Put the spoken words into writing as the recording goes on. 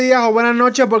Días o buenas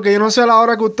noches, porque yo no sé a la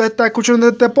hora que usted está escuchando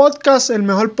este podcast, el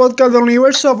mejor podcast del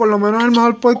universo, por lo menos el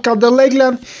mejor podcast de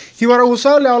Lakeland. Y para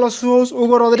usar, le hablo a su host,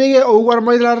 Hugo Rodríguez o Hugo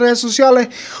Armay de las redes sociales.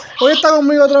 Hoy está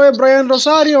conmigo otra vez Brian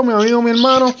Rosario, mi amigo, mi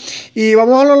hermano, y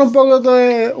vamos a hablar un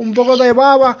poco de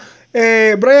baba.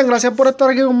 Brian, gracias por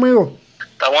estar aquí conmigo.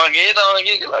 Estamos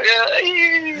aquí, que la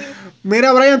que...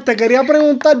 Mira, Brian, te quería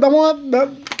preguntar,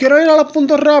 quiero ir a los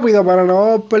puntos rápidos para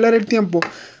no perder el tiempo.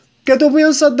 ¿Qué tú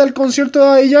piensas del concierto de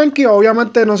Daddy Yankee?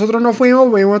 Obviamente nosotros no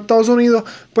fuimos, vivimos en Estados Unidos,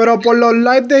 pero por los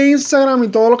lives de Instagram y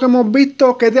todo lo que hemos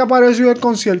visto, ¿qué te ha parecido el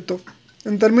concierto?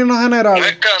 En términos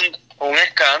generales. Un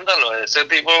escándalo, ese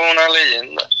tipo es una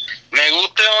leyenda. Me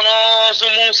guste o no su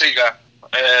música,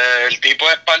 el tipo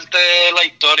es parte de la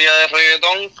historia del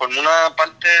reggaetón, forma una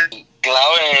parte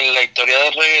clave en la historia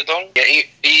del reggaetón.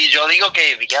 Y yo digo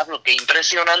que, diablo, qué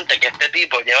impresionante que este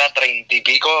tipo lleva 30 y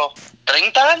pico,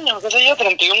 30 años, qué sé yo,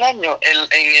 31 años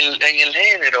en el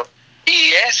género.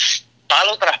 Y es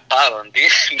palo tras palo,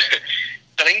 ¿entiendes?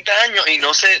 30 años y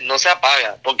no se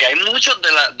apaga, porque hay muchos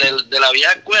de la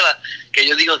vieja escuela que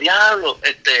yo digo, diablo,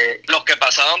 los que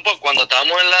pasaban por cuando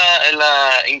estábamos en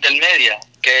la intermedia,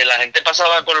 que la gente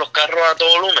pasaba con los carros a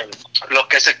todo volumen, los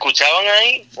que se escuchaban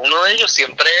ahí, uno de ellos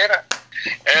siempre era,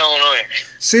 o no es.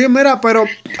 Sí, mira, pero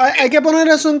hay que poner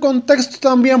eso en contexto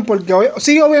también, porque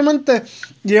sí, obviamente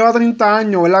lleva 30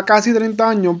 años, ¿verdad? Casi 30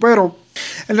 años, pero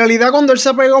en realidad cuando él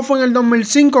se pegó fue en el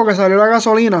 2005 que salió la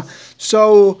gasolina.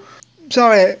 So,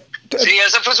 ¿sabes? Sí,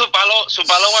 ese fue su palo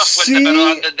más fuerte,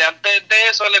 pero Sí, desde antes de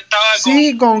eso él estaba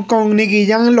sí, con Nicky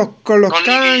Jam con los con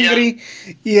Nicky Jam. Cangri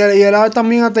y él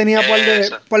también tenía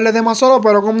Eso. par de temas solo,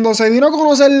 pero cuando se vino a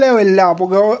conocerle, ¿verdad?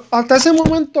 Porque hasta ese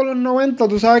momento, los 90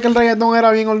 tú sabes que el reggaetón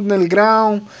era bien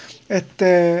underground,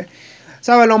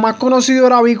 ¿sabes? Lo más conocido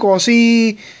era Vico,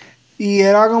 sí, y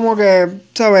era como que,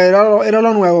 ¿sabes? Era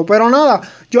lo nuevo, pero nada,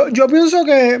 yo pienso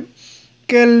que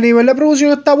el nivel de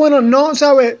producción está bueno, no,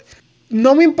 ¿sabes?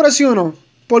 No me impresionó,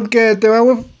 porque te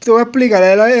voy a explicar,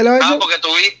 él ha hecho... Porque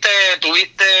tuviste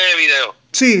video.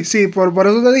 Sí, sí, por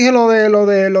eso te dije lo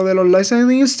de los likes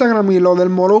en Instagram y lo del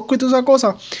molusco y todas esas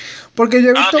cosas. Porque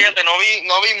yo he visto. Fíjate, no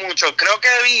vi mucho. Creo que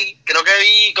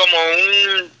vi como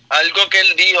algo que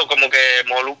él dijo, como que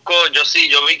Molusco,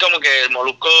 yo vi como que el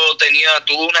Molusco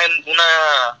tuvo una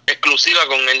exclusiva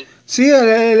con él. Sí,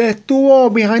 él estuvo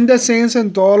behind the scenes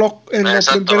en los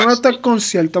Exacto, primeros de estos backstage.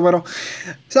 conciertos, pero,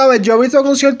 ¿sabes? Yo he visto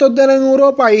conciertos de él en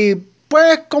Europa y,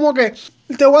 pues, como que,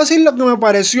 te voy a decir lo que me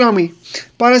pareció a mí.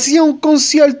 Parecía un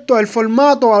concierto, el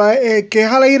formato que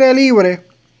es al aire libre,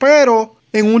 pero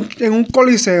en un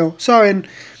coliseo, ¿saben?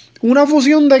 Una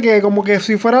fusión de que como que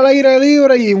si fuera al aire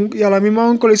libre y a la misma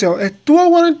vez un coliseo. Estuvo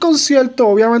bueno el concierto,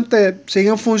 obviamente sigue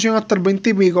en función hasta el 20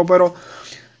 y pico, pero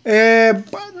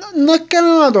no es que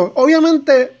nada,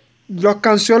 obviamente las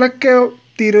canciones que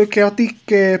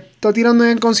está tirando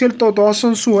en el concierto, todas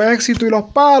son su éxito y los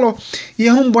palos, y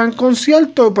es un buen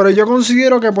concierto, pero yo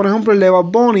considero que, por ejemplo, el de Bad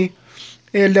Bunny,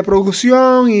 el de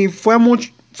producción, y fue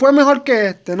mejor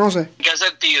que no sé. ¿En qué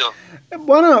sentido?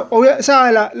 Bueno,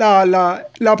 ¿sabes?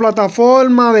 La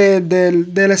plataforma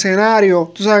del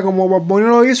escenario, tú sabes, como Bob Bunny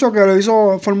lo hizo, que lo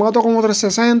hizo en formato como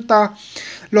 360,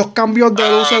 los cambios de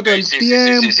luces Ok, todo el sí.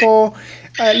 tiempo,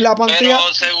 la pantalla.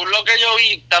 Pero según lo que yo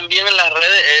vi también en las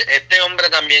redes, este hombre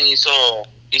también hizo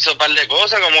un par de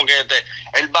cosas, como que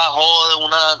él bajó de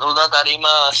una tarima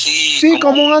así, Sí,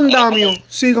 como un andamio,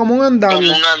 sí, como un como andamio.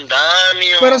 un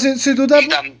andamio, Pero si tú te, y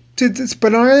también...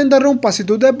 perdón que te interrumpa, si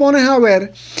tú te pones a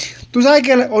ver, tú sabes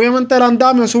que obviamente el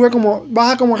andamio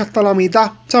baja como hasta la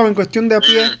mitad, ¿sabes? En cuestión de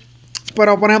pie.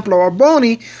 Pero por ejemplo, Bad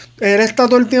Bunny, él está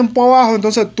todo el tiempo abajo,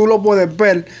 entonces tú lo puedes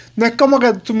ver. No es como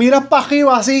que tú miras para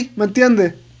arriba así, ¿me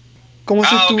entiendes? Como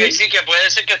si Ok, tú... sí, que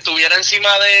puede ser que estuviera encima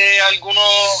de alguna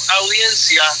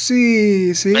audiencia,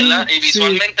 Sí, ¿verdad? sí, Y sí.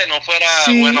 visualmente no fuera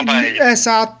bueno Sí, para ellos.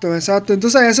 exacto, exacto.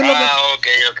 Entonces eso es lo que...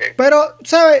 Ok. Pero,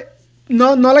 ¿sabes?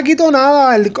 No le quito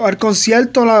nada al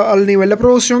concierto, al nivel de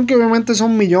producción, que obviamente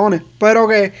son millones. Pero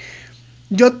que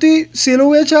si le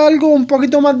hubiera hecho algo un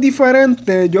poquito más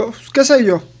diferente, qué sé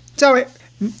yo, ¿sabes?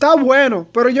 Está bueno,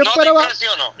 pero yo No te esperaba...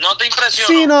 impresionó,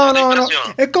 Sí, no no, te no, no.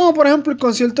 impresionó. Es como por ejemplo el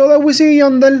concierto de Wisin y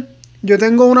Yandel. Yo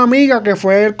tengo una amiga que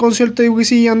fue al concierto de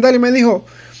Wisin y Yandel y me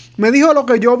dijo lo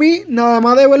que yo vi nada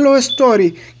más de ver los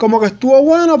stories. Como que estuvo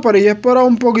bueno, pero yo esperaba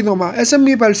un poquito más. Esa es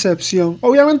mi percepción.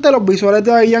 Obviamente los visuales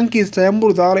de Yankee estaban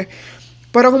brutales.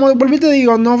 Pero como volví te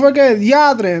digo, no fue que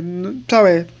diatre,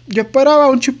 ¿sabes? Yo esperaba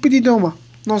un chispitito más.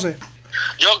 No sé.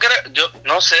 Yo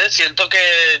no sé, siento que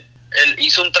él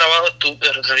hizo un trabajo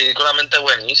ridículamente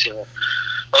buenísimo.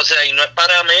 O sea, y no es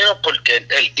para menos porque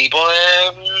el tipo es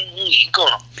un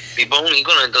ícono. El tipo es un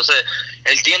ícono, entonces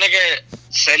él tiene que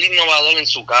ser innovador en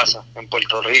su casa, en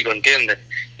Puerto Rico, ¿entiendes?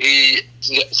 Y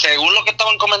según lo que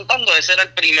estaban comentando, ese era el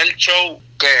primer show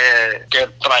que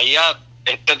traía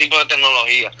este tipo de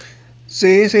tecnología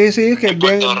Sí, sí, sí, que es en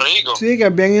Puerto bien, Rico. sí, que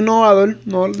es bien innovador.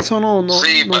 No, eso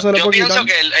Sí, no se le yo puede quitar. pienso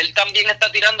que él también está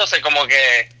tirándose como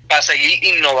que para seguir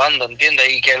innovando, ¿entiendes?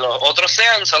 Y que los otros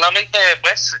sean solamente,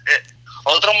 pues,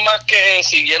 otros más que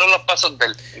siguieron los pasos de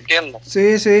él, ¿entiendes?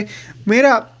 Sí, sí.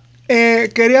 Mira,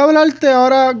 quería hablarte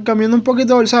ahora, cambiando un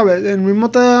poquito, ¿sabes? El mismo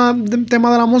tema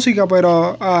de la música,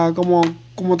 pero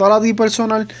como tal a ti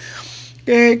personal.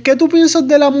 ¿Qué tú piensas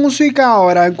de la música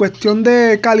ahora en cuestión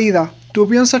de calidad? ¿Tú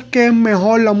piensas que es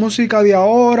mejor la música de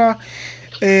ahora?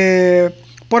 Eh,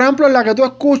 por ejemplo, la que tú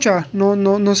escuchas,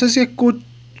 no sé si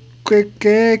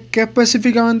qué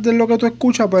específicamente es lo que tú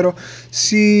escuchas, pero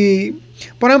si,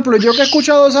 por ejemplo, yo que he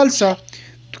escuchado salsa,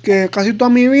 que casi toda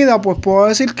mi vida, pues puedo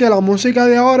decir que la música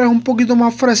de ahora es un poquito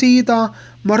más fresita,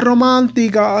 más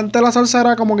romántica. Antes la salsa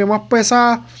era como que más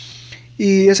pesada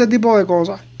y ese tipo de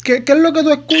cosas. ¿Qué es lo que tú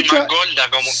Sí, más escuchas? gorda,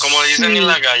 como dicen en Sí,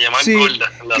 la calle, más sí.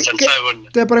 gorda, la salsa gorda.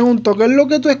 Te pregunto, ¿qué es lo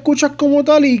que tú escuchas como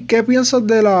tal y qué piensas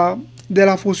de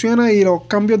las fusiones y los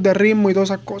cambios de ritmo y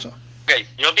todas esas cosas? Ok,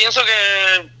 yo pienso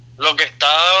que lo que está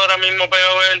ahora mismo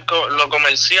pegado es lo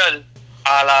comercial.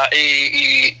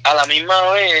 Y a la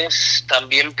misma vez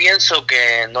también pienso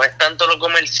que no es tanto lo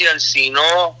comercial,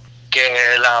 sino que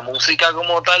la música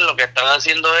como tal lo que están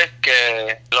haciendo es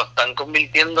que lo están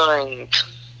convirtiendo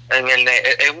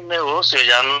es un negocio,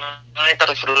 ya no necesitas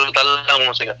disfrutar la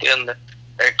música, ¿entiendes?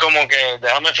 Es como que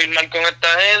déjame firmar con esta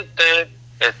gente,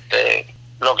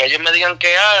 lo que ellos me digan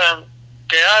que haga,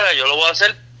 yo lo voy a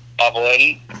hacer para poder,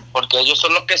 porque ellos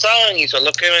son los que saben y son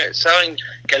los que saben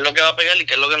qué es lo que va a pegar y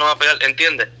qué es lo que no va a pegar,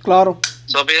 ¿entiendes? Claro.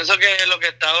 So, pienso que lo que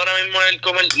está ahora mismo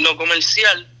es lo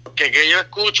comercial, que yo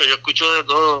escucho de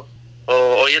todo.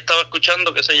 Hoy estaba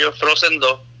escuchando, qué sé yo, Frozen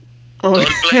 2, todo el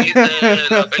playlist de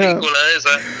la película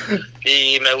esa,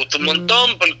 y me gustó un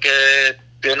montón porque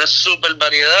tiene súper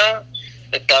variedad,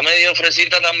 está medio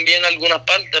fresita también en algunas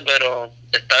partes, pero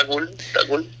está cool, está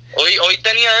cool. Hoy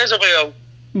tenía eso pegado.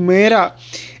 Mira,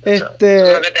 Eso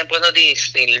es lo que te puedo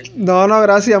decir. no,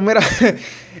 gracias. Mira,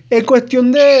 en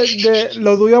cuestión de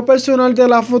lo tuyo personal de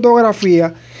la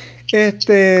fotografía,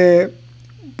 este,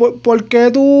 por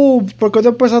qué tú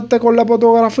empezaste con la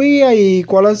fotografía y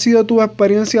cuál han sido tus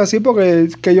experiencias así? Porque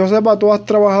que yo sepa, tú has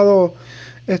trabajado,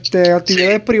 actividades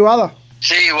Sí, privadas.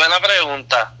 sí, buena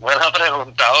pregunta, buena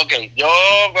pregunta. Ok, yo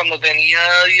cuando tenía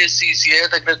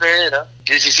 17, creo que era,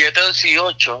 17 o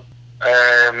 18,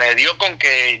 me dio con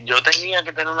que yo tenía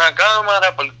que tener una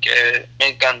cámara porque me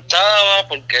encantaba,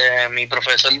 porque mi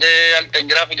profesor de artes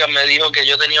gráficas me dijo que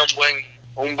yo tenía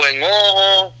un buen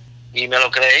ojo y me lo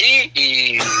creí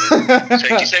y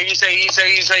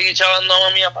seguí chavando a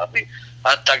mami y a papi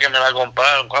hasta que me la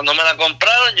compraron. Cuando me la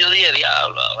compraron yo dije,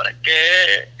 diablo, ahora es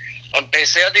que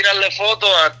empecé a tirarle fotos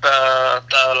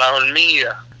hasta las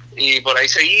hormigas. Y por ahí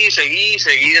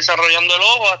seguí desarrollando el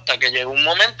ojo hasta que llegó un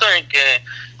momento en que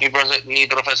mi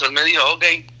profesor me dijo, ok,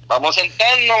 vamos a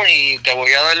sentarnos y te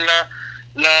voy a dar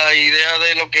la idea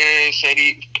de lo que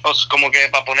sería, como que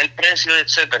para poner precios,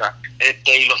 etcétera,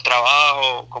 y los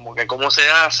trabajos, como que cómo se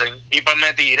hacen. Y pues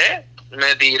me tiré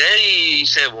y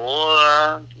hice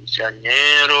boda,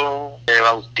 quinceañero,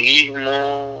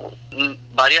 bautismo,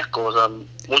 varias cosas,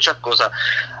 muchas cosas.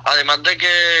 Además de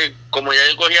que, como ya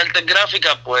yo cogía artes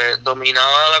gráficas, pues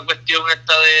dominaba la cuestión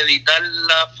esta de editar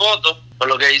las fotos. Pues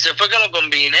lo que hice fue que lo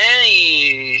combiné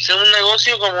y hice un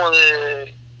negocio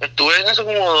estuve en eso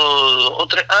como 2 o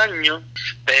 3 años.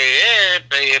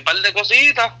 Pegué un par de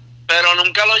cositas, pero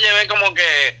nunca lo llevé como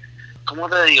que, ¿cómo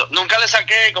te digo? Nunca le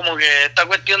saqué como que esta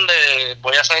cuestión de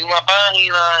voy a hacer una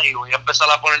página y voy a empezar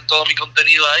a poner todo mi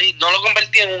contenido ahí. No lo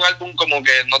convertí en un álbum como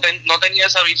que no tenía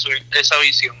esa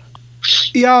visión.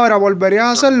 Y ahora volverías a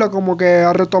No. hacerlo como que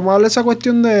a retomar esa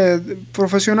cuestión de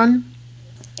profesional.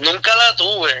 Nunca la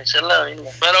tuve, esa es la misma.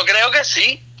 Pero creo que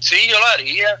sí, yo lo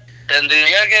haría.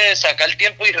 Tendría que sacar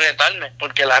tiempo y retarme,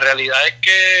 porque la realidad es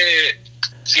que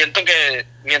siento que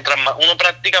mientras más uno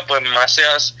practica, pues más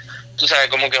tú sabes,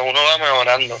 como que uno va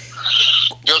mejorando.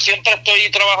 Yo siempre estoy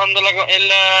trabajando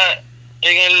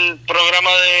en el programa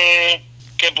de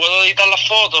que puedo editar las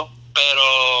fotos,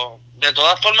 pero de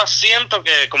todas formas siento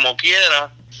que como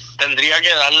quiera tendría que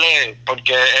darle,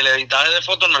 porque el editaje de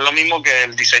fotos no es lo mismo que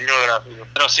el diseño gráfico.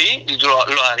 Pero sí,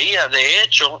 lo haría. De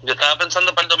hecho, yo estaba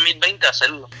pensando para el 2020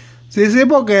 hacerlo. Sí, sí,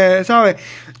 porque, ¿sabes?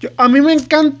 A mí me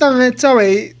encantan,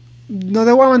 ¿sabes? No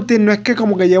te voy a mentir, no es que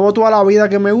como que llevo toda la vida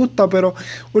que me gusta, pero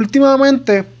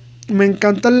últimamente me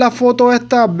encantan las fotos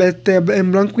estas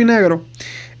en blanco y negro.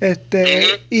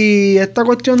 Y esta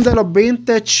cuestión de los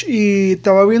vintage, y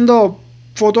estaba viendo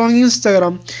fotos en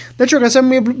Instagram. De hecho, que esa es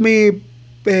mi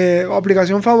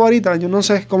aplicación favorita. Yo no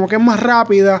sé, como que es más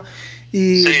rápida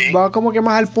y Sí. va como que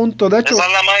más al punto. De hecho, Esa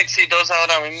es la más exitosa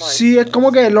ahora mismo. sí, es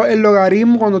como que el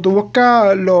logaritmo, cuando tú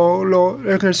buscas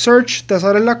en el search, te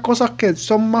salen las cosas que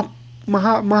son más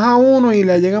a uno y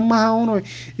le llegan más a uno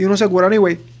y uno se cura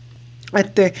anyway.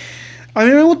 Este, a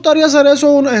mí me gustaría hacer eso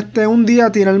un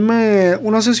día, tirarme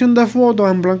una sesión de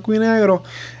fotos en blanco y negro.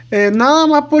 Nada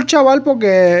más por chaval,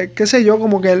 porque, qué sé yo,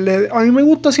 como que a mí me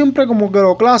gusta siempre como que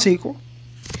lo clásico.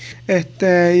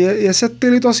 Y ese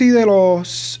estilito así de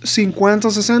los 50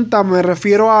 60 me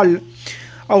refiero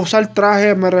a usar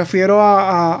trajes, me refiero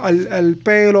al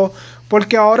pelo,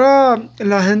 porque ahora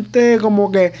la gente como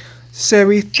que se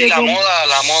viste Sí, la como... moda,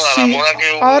 la Sí, moda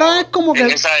que ahora es hubo como en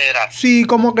que... esa era. Sí,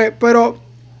 como que, pero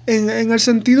en el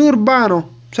sentido urbano,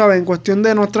 ¿sabes? En cuestión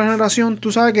de nuestra generación,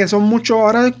 tú sabes que son muchos,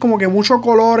 ahora es como que muchos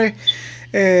colores,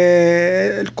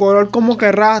 el color como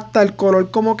que rasta, el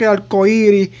color como que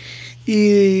arcoíris,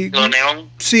 y Lo neón.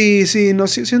 sí, sí, no,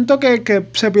 siento que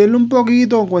se pierde un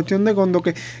poquito en cuestión de cuando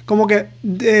que, como que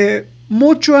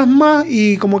mucho es más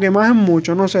y como que más es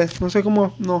mucho, no sé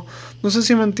cómo, no sé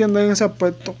si me entienden en ese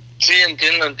aspecto. Sí,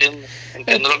 entiendo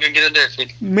Este, lo que quieres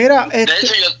decir. mira, De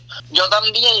hecho, yo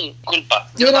también,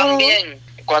 yo mira, no, también,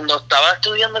 cuando estaba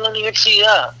estudiando en la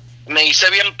universidad, me hice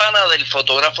bien pana del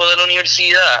fotógrafo de la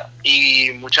universidad y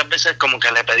muchas veces como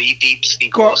que le pedí tips y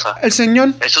cosas. el señor,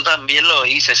 Eso también lo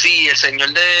hice, sí, el señor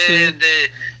sí,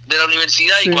 de la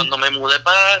universidad. Y sí. cuando me mudé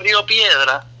para Río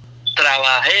Piedra,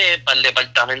 trabajé para el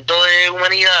Departamento de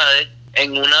Humanidades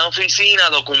en una oficina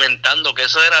documentando, que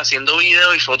eso era haciendo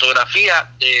video y fotografía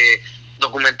de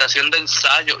documentación de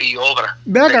ensayos y obras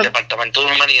Ve del acá, Departamento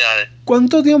de Humanidades.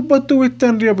 ¿cuánto tiempo estuviste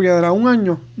en Río Piedra? ¿Un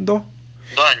año? ¿Dos?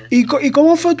 2 años. ¿Y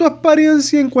cómo fue tu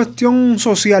experiencia en cuestión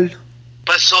social?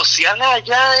 Pues social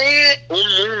allá es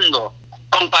un mundo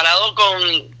comparado con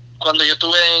cuando yo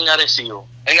estuve en Arecibo.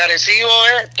 En Arecibo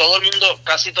es todo el mundo,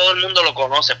 casi todo el mundo lo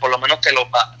conoce, por lo menos te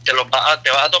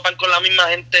vas a topar con la misma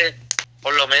gente,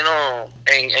 por lo menos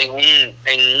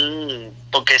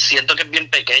porque siento que es bien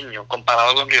pequeño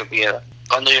comparado con Río Piedra.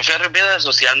 Cuando yo fui a Río Piedra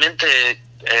socialmente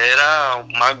era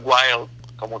más wild,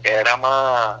 como que era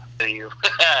más,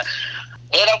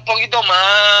 era un poquito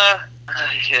más,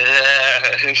 ay,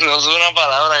 no es una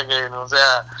palabra que no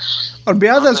sea, no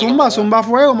Olvídate, sé cómo, zumba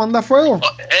fuego, manda fuego.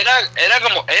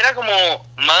 era como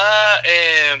más,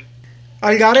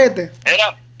 Al garete.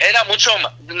 era mucho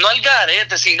más, no el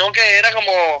garete, sino que era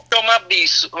como mucho más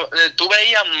tú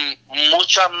veías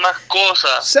muchas más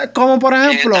cosas que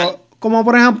tal. Como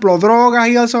por ejemplo, drogas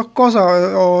y esas cosas,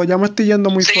 o ya me estoy yendo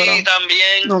muy fuera.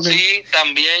 Ok, Sí,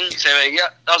 también se veía,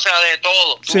 o sea, de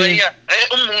todo. Tú sí, veías,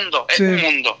 es un sí, mundo, ¿me sí,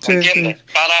 sí. entiendes?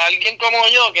 Para alguien como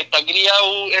yo, que está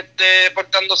criado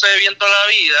portándose bien toda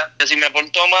la vida, que si me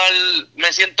porto mal,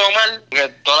 me siento mal, porque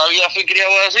toda la vida fui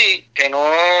criado así, que no,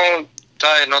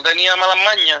 ¿sabes? No tenía malas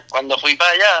mañas. Cuando fui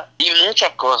para allá, y muchas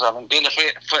cosas, ¿me entiendes?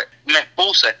 Me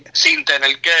expuse sin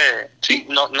tener que, sí,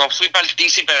 no fui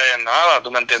partícipe de nada,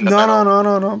 ¿tú me entiendes? Pero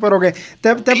No, pero que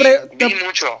vi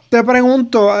mucho. te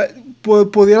pregunto,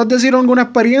 ¿pudieras decir alguna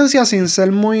experiencia sin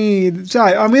ser muy,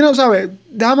 sabes? A mí no, sabes,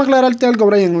 déjame aclararte algo,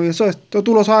 Brian, y esto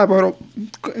tú lo sabes, pero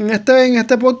en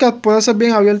este podcast puede ser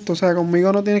bien abierto, o sea,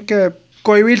 conmigo no tienes que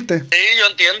cohibirte. Sí, yo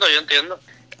entiendo.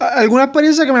 ¿Alguna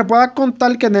experiencia que me puedas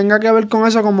contar que tenga que ver con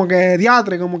eso, como que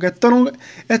diatre, como que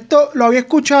esto lo había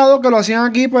escuchado que lo hacían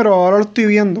aquí, pero ahora lo estoy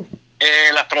viendo?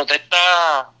 Las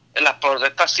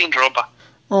protestas sin ropa.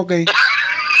 Ok.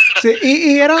 Sí,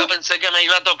 y Nunca eran, pensé que me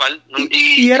iba a topar.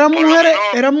 y Por lo menos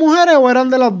eran mujeres o eran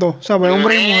de las dos, ¿sabes?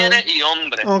 Hombre y mujer.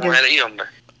 Ok. mujeres y hombres.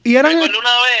 Y eran, Recuerdo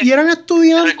una vez, y eran recuerdo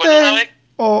una estudiantes vez,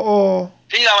 o...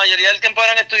 sí, la mayoría del tiempo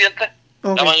eran estudiantes.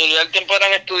 Ok. La mayoría del tiempo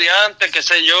eran estudiantes, qué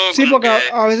sé yo, Sí, como porque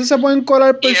que... a veces se pueden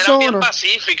colar Y eran bien personas.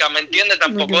 pacíficas, ¿me entiendes? Ok.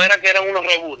 Tampoco era que eran unos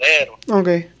reguleros. Ok.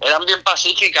 Eran bien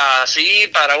pacíficas, así,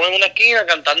 parados en una esquina,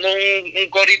 cantando un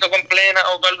corito con plena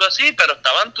o algo así, pero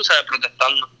estaban, tú sabes,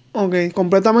 protestando. Ok.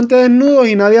 Completamente desnudos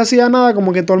y nadie hacía nada,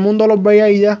 como que todo el mundo los veía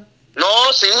y ya. No,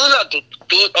 sí,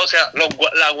 o sea,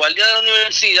 la guardia de la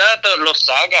universidad los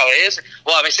saca a veces,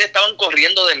 o a veces estaban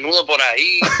corriendo desnudo por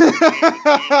ahí, con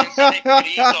un mensaje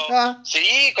escrito,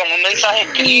 sí, con un mensaje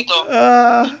escrito.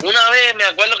 Ah, Una vez me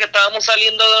acuerdo que estábamos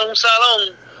saliendo de un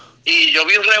salón y yo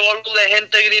vi un revolú de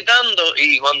gente gritando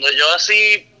y cuando yo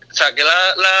así saqué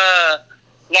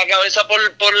la cabeza por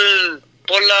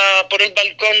el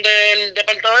balcón del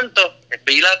departamento,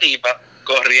 vi la tipa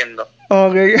corriendo.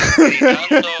 Ok.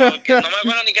 gritando, que no me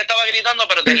acuerdo ni qué estaba gritando,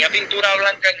 pero tenía pintura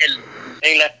blanca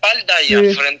en la espalda y al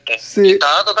Sí, frente. Y sí.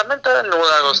 estaba totalmente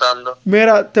desnuda gozando.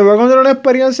 Mira, te voy a contar una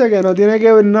experiencia que no tiene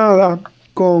que ver nada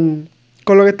con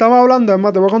lo que estamos hablando. Es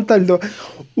más, te voy a contar dos.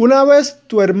 Una vez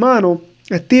tu hermano,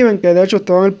 Steven, que de hecho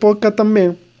estaba en el podcast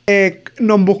también,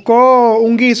 nos buscó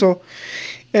un guiso.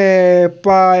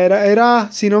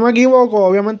 Si no me equivoco,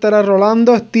 obviamente era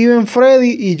Rolando, Steven,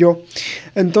 Freddy y yo.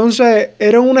 Entonces,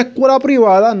 era una escuela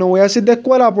privada, no voy a decir de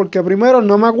escuela porque primero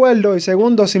no me acuerdo y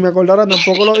segundo, si me acordara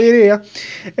tampoco lo diría.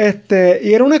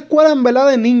 Y era una escuela en verdad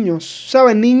de niños,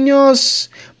 ¿sabes?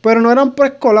 Niños, pero no eran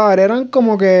preescolares, eran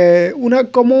como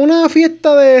una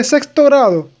fiesta de sexto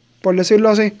grado, por decirlo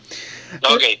así.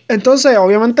 Ok. Entonces,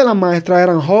 obviamente las maestras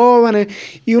eran jóvenes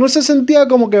y uno se sentía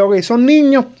como que, ok, son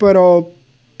niños, pero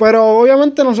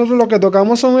obviamente nosotros lo que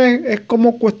tocamos es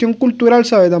como cuestión cultural,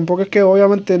 ¿sabes? Tampoco es que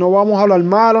obviamente no vamos a hablar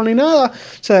malo ni nada,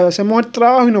 o sea, hacemos el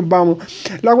trabajo y nos vamos.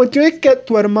 La cuestión es que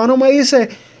tu hermano me dice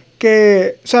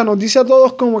o sea, nos dice a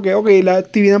todos como que, ok, la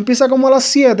actividad empieza como a las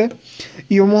 7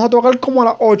 y vamos a tocar como a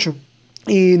las 8.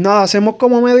 Y nada, hacemos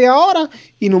como media hora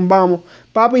y nos vamos.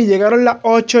 Papi, llegaron las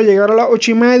 8, llegaron las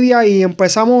 8:30 y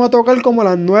empezamos a tocar como a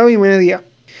las 9:30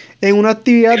 en una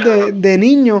actividad de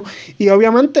niños y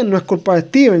obviamente no es culpa de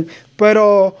Steven,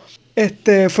 pero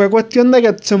fue cuestión de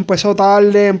que se empezó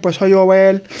tarde, empezó a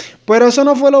llover, pero eso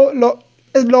no fue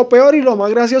lo peor y lo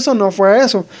más gracioso no fue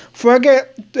eso, fue que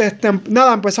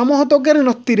nada, empezamos a tocar y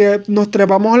nos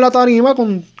trepamos en la tarima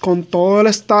con todo el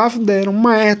staff de los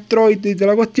maestros y de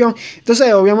la cuestión.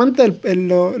 Entonces obviamente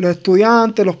los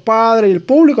estudiantes, los padres y el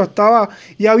público estaba,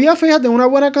 y había, fíjate, una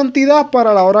buena cantidad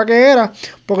para la hora que era,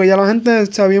 porque ya la gente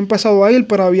se había empezado a ir,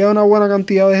 pero había una buena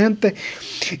cantidad de gente.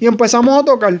 Y empezamos a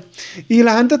tocar. Y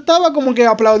la gente estaba como que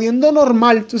aplaudiendo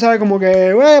normal, tú sabes, como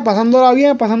que, pasándola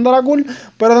bien, pasándola cool.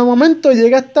 Pero de momento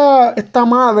llega esta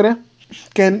madre,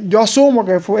 que yo asumo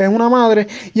que es una madre,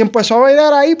 y empezó a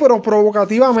bailar ahí, pero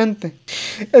provocativamente.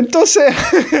 Entonces,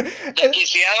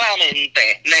 Desquiciadamente,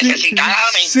 sí,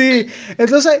 necesitadamente. sí.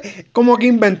 Entonces, como que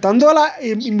invitando a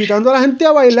la gente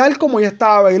a bailar como ella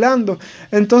estaba bailando.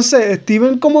 Entonces,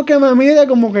 Steven como que me mide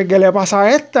como que, ¿qué le pasa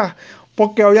a esta?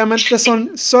 Porque obviamente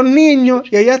son niños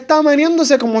y ella está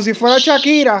meneándose como si fuera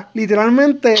Shakira,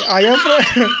 literalmente, allá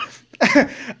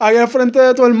al frente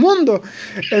de todo el mundo.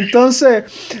 Entonces,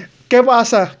 ¿qué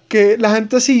pasa? Que la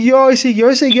gente siguió y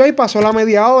siguió y siguió y pasó la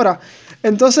media hora.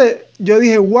 Entonces, yo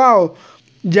dije, wow,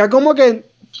 ya como que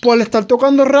por estar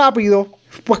tocando rápido,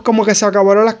 pues como que se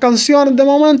acabaron las canciones de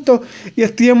momento y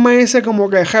Steven me dice como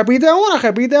que repite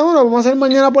una, vamos a hacer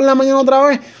mañana por la mañana otra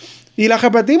vez. Y la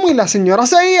repetimos y la señora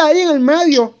seguía ahí en el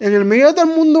medio de todo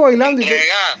el mundo bailando.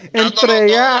 Dándolo todo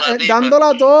Entregada, la tipa.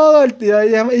 dándola todo.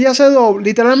 Ella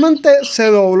literalmente se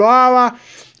doblaba.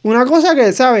 Una cosa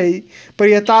que, ¿sabes? Pero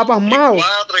ella estaba En pasmado.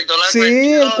 cuatro y toda la Sí,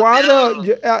 en cuestión, cuatro, diablo.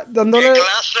 Qué dándole.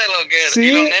 clase lo que. Y los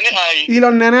Sí, nenes ahí. y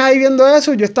los nenes ahí viendo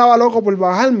eso, yo estaba loco por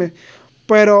bajarme.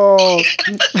 Pero,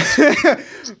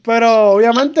 pero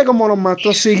obviamente como los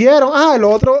maestros siguieron. La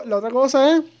otra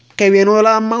cosa es que viene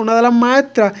una de las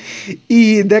maestras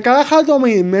y de cada rato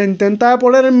me intenta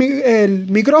poner el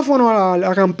micrófono a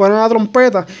la campana de la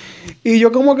trompeta. Y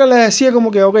yo como que le decía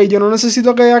como que, ok, yo no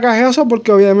necesito que hagas eso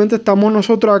porque obviamente estamos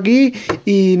nosotros aquí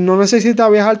y no necesita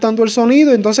viajar tanto el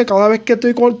sonido. Entonces cada vez que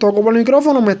toco por el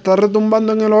micrófono me está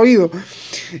retumbando en el oído.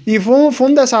 Y fue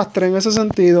un desastre en ese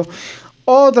sentido.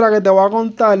 Otra que te voy a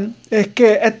contar es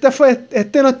que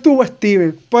este no estuvo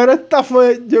Steven, pero esta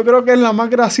fue, yo creo que es la más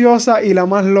graciosa y la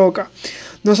más loca.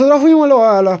 Nosotros fuimos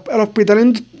al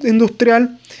hospital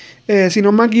industrial, si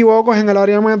no me equivoco, es en el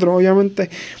área metro, obviamente.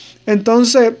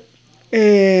 Entonces,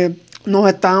 nos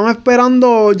estaban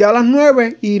esperando ya a las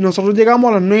 9 y nosotros llegamos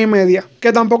a las 9:30,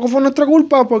 que tampoco fue nuestra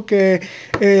culpa porque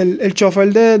el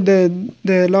chofer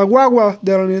de la guagua,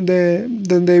 de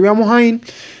donde íbamos a ir,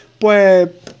 pues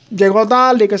llegó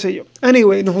tarde y qué sé yo.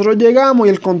 Anyway, nosotros llegamos y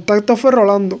el contacto fue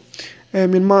Rolando,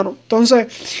 mi hermano. Entonces,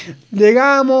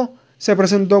 llegamos, se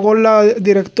presentó con la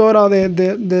directora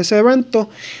de ese evento,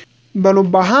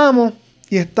 nos bajamos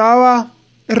y estaba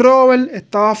Robert,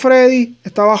 estaba Freddy,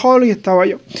 estaba Holly y estaba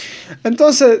yo.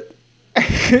 Entonces,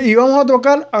 íbamos a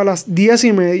tocar a las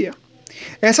 10:30.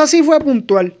 Esa sí fue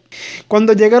puntual.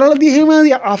 Cuando llegaron a las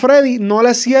 10:30, a Freddy no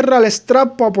le cierra el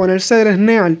strap para ponerse el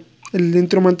snare, el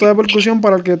instrumento de percusión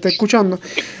para el que esté escuchando.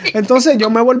 Entonces yo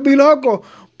me volví loco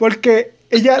porque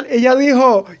ella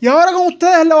dijo, y ahora con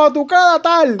ustedes la batucada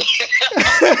tal.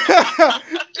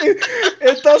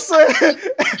 Entonces,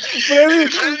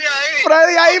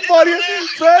 Freddy ahí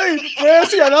Freddy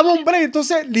decía, dame un break.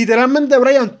 Entonces, literalmente,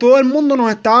 Brian, todo el mundo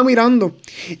nos estaba mirando.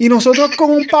 Y nosotros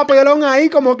con un papelón ahí,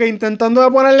 como que intentando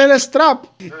de ponerle el strap.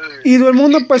 Y todo el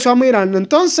mundo empezó a mirarnos.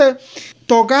 Entonces,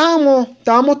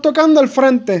 estábamos tocando al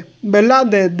frente, ¿verdad?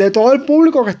 De todo el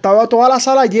público que estaba toda la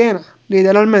sala llena,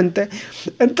 literalmente.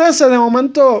 Entonces, de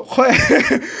momento,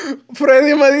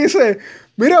 Freddy me dice,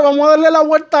 mira, vamos a darle la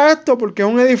vuelta a esto porque es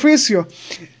un edificio.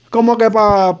 Como que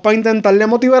para intentarle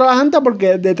motivar a la gente,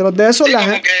 porque detrás de eso Sí, la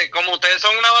como gente... que como ustedes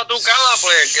son una batucada,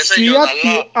 pues, qué sé Sí, yo,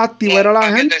 darla activar a la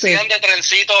para que te gente. sigan de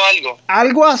trencito o algo.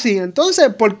 Algo así. Entonces,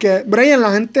 porque, Brian,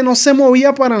 la gente no se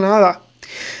movía para nada.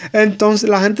 Entonces,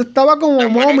 la gente estaba como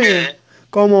Tan bueno que momia. es.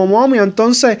 Como momia.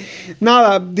 Entonces,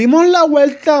 nada, dimos la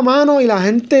vuelta a mano y la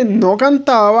gente no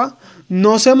cantaba,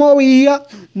 no se movía,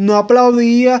 no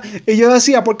aplaudía. Y yo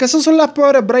decía, ¿por qué esas son las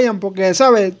peores, Brian? Porque,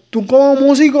 ¿sabes? Tú como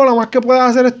músico lo más que puedes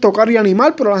hacer es tocar y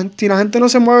animar, pero si la gente no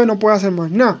se mueve no puede hacer más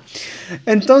nada.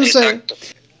 Entonces, Exacto.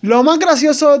 lo más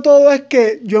gracioso de todo es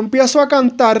que yo empiezo a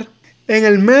cantar en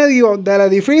el medio del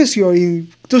edificio y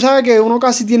tú sabes que uno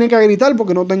casi tiene que gritar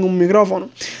porque no tengo un micrófono.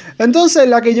 Entonces,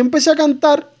 la que yo empecé a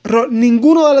cantar,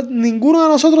 ninguno de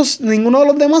nosotros, ninguno de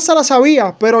los demás se la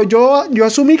sabía, pero yo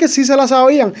asumí que sí se la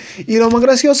sabían. Y lo más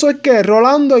gracioso es que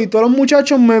Rolando y todos los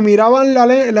muchachos me miraban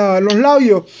los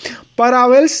labios para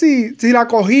ver si la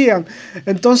cogían.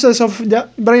 Entonces,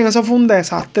 Brian, eso fue un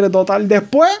desastre total.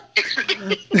 Después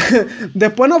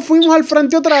nos fuimos al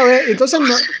frente otra vez. Entonces, de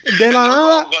la Eso es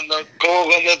nada. como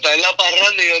cuando estás en la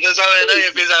parranda y no te sabe nada y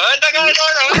empieza, ¡vete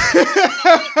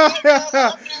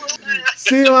acá,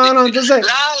 Sí, mano, entonces.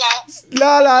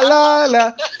 la!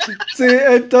 La. Sí,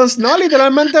 entonces, no,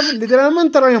 literalmente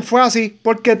Ryan, fue así.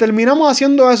 Porque terminamos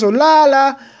haciendo eso.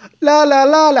 La.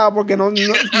 Porque no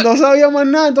sabíamos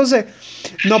nada. Entonces,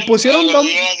 nos pusieron Pero dos.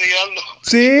 sigue vacilando.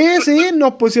 Sí,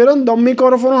 nos pusieron dos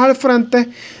micrófonos al frente.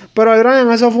 Pero Brian,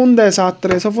 eso fue un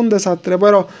desastre.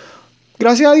 Pero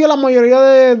gracias a Dios, la mayoría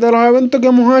de los eventos que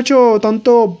hemos hecho,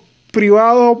 tanto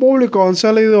privados o públicos, han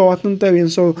salido bastante bien.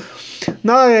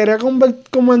 Nada, quería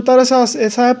comentar esas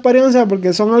experiencias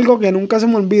porque son algo que nunca se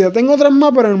me olvida. Tengo otras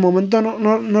más, pero en el momento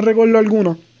no recuerdo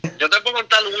alguna. Yo te puedo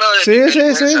contar una de mi Sí,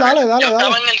 experiencia. dale, Yo dale.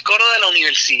 estaba en el coro de la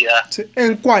universidad, Sí,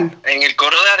 ¿en cuál? en el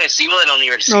coro de Arecibo de la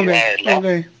universidad, ¿verdad? Ok.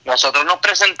 Nosotros nos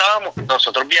presentábamos,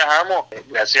 nosotros viajamos,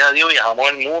 gracias a Dios viajamos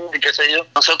el mundo y qué sé yo.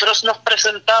 Nosotros nos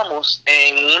presentamos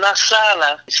en una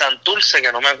sala en Santurce,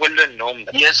 que no me acuerdo el nombre,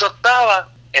 y eso estaba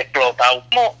explotado.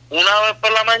 Como una vez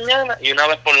por la mañana y una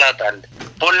vez por la tarde.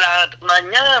 Por la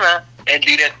mañana, el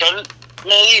director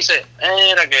me dice,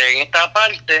 era que en esta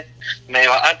parte me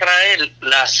va a traer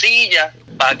la silla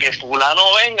para que fulano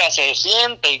venga, se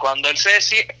siente, y cuando él se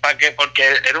siente, porque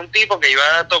era un tipo que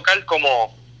iba a tocar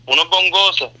como unos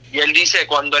bongoses, y él dice,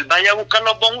 cuando él vaya a buscar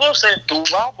los bongoses, tú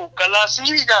vas a buscar la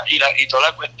silla y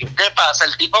toda la cuestión. ¿Qué pasa?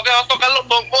 El tipo que va a tocar los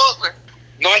bongoses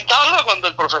no estaba cuando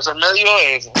el profesor me dijo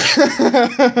eso.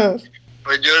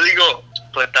 Pues yo digo,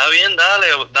 pues está bien, dale,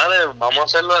 vamos a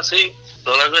hacerlo así,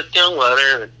 toda la cuestión,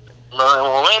 whatever. No, de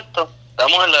momento,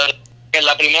 estamos en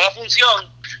la primera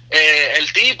función,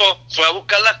 el tipo fue a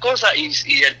buscar las cosas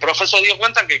y el profesor se dio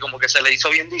cuenta que como que se le hizo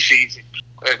bien difícil.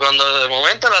 Pues cuando de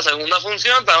momento en la segunda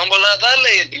función, estábamos por la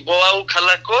tarde y el tipo va a buscar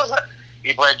las cosas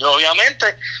y pues yo obviamente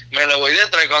me le voy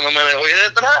detrás, y cuando me le voy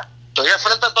detrás, estoy al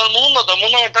frente de todo el mundo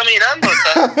me está mirando,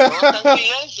 todo está en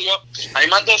silencio, hay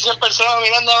más de 100 personas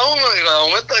mirando a uno y de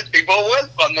momento el tipo vuelve,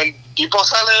 cuando el tipo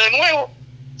sale de nuevo,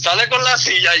 sale con la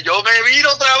silla y yo me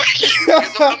viro otra vez y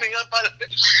empiezo a mirar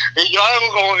y yo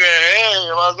hago como que,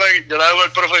 ¿qué pasa aquí? Yo le hago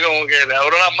al profe como que le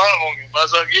abro las manos como que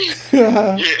pasa aquí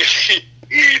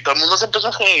y todo el mundo se empezó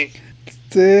a reír.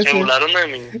 Se Sí. burlaron de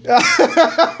mí.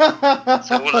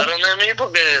 Se burlaron de mí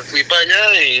porque fui para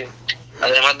allá y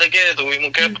además de que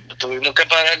tuvimos que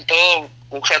parar todo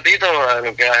un ratito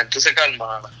para que la gente se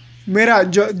calmara. Mira,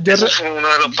 Eso fue uno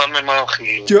de los pames más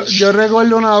horribles. yo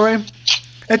recuerdo una vez.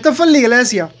 Esto fue en la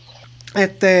iglesia.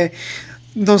 Este,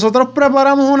 nosotros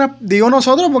preparamos digo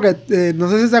nosotros porque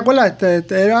no sé si te acuerdas,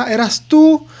 eras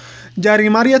tú,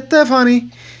 Yarimar y Stephanie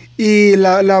y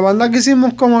la banda que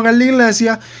hicimos como acá en la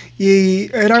iglesia y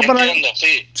era para, Entiendo,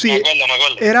 sí, sí, me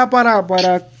acuerdo. era para,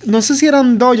 no sé si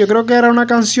eran dos, yo creo que era una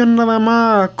canción nada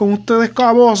más con ustedes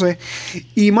a voces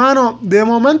y mano, de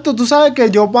momento tú sabes que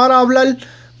yo para hablar,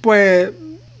 pues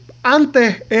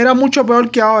antes era mucho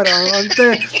peor que ahora.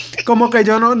 Antes como que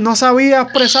yo no sabía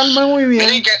expresarme muy Mira,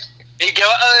 bien. ¿y qué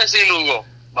vas a decir, Hugo?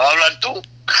 ¿Vas a hablar tú?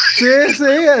 Sí,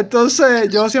 entonces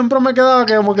yo siempre me quedaba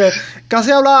que como que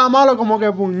casi hablaba malo, como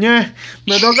que puñé,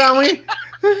 me toca a mí.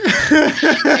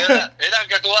 Era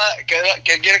que tú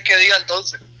 ¿qué quieres que diga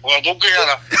entonces? Como tú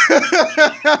quieras.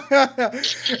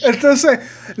 Entonces,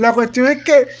 la cuestión es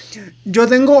que yo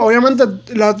tengo, obviamente,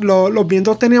 los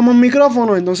vientos teníamos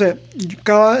micrófonos, entonces,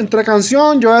 entre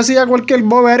canción, yo decía cualquier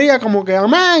bobería, como que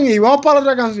amén, y vamos para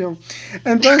otra canción.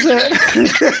 Entonces,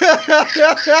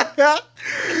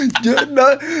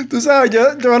 tú sabes,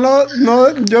 yo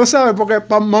sabes, porque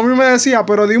mami me decía,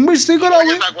 pero di un versículo.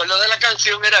 Oye, me acuerdo de la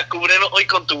canción, era Cúbrenos hoy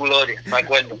con tu gloria, me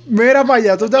acuerdo. Mira para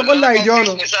allá, tú te acuerdas y yo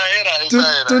no. Esa era.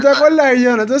 Tú te acuerdas y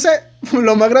yo no. Entonces,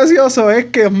 lo más gracioso es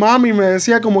que mami me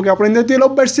decía como que aprende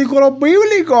los versículos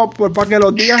bíblicos pues, para que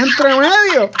los digas entre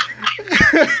medio.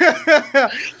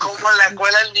 Como en la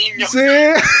escuela el niño. Sí.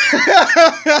 En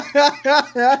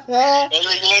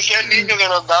la iglesia el niño que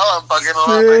nos daban para que nos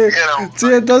aprendiéramos. Sí,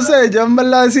 entonces yo en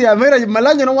verdad decía, mira, en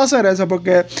verdad yo no voy a hacer eso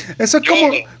porque eso es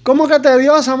como que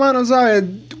tedioso, mano, ¿sabes?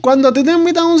 Cuando a ti te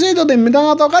invitan a un sitio, te invitan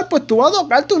a tocar, pues tú vas a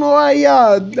tocar, tú no vas a ir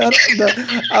a dar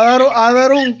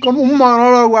como un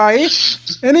monólogo ahí.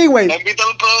 Anyway. Me invitan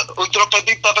un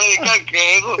trompetista a predicar,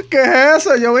 ¿qué es eso? ¿Qué es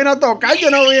eso? Yo vine a tocar,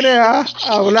 yo no vine a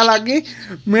hablar aquí.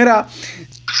 Mira.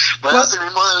 Bueno, así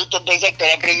mismo debiste empezar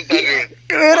a predicar.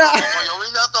 Mira. Yo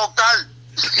vine a tocar.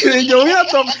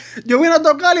 Yo vine a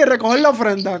tocar y a recoger la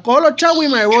ofrenda. Cojo los chavos y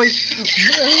me voy.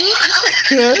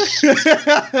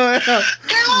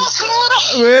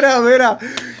 Mira.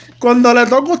 Cuando le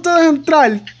toca a ustedes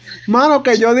entrar, mano,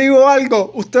 que yo digo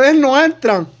algo, ustedes no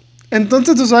entran.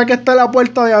 Entonces tú sabes que está la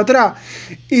puerta de atrás.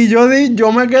 Y yo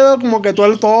me quedo como que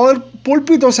todo el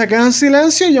púlpito se queda en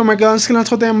silencio y yo me quedo en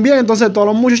silencio también. Entonces todos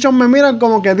los muchachos me miran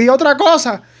como que di otra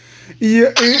cosa. Y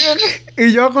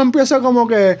yo empiezo como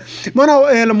que, bueno,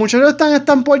 los muchachos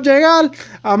están por llegar,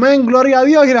 amén, gloria a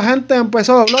Dios, y la gente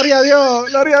empezó, gloria a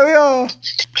Dios, gloria a Dios.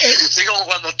 Sí, como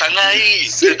cuando están ahí,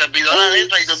 se te olvidó la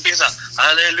letra y tú empiezas,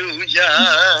 aleluya.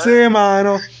 Sí,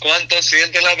 mano. ¿Cuánto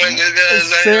siente la presencia del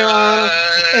Señor? Sí, mano.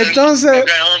 Entonces,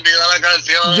 porque no olvidó la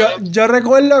canción. Yo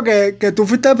recuerdo que tú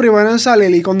fuiste el primero en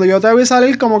salir, y cuando yo te vi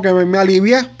salir, como que me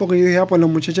alivié, porque yo dije, pues los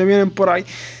muchachos vienen por ahí.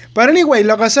 Pero anyway,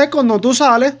 lo que sé es cuando tú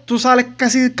sales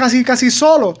casi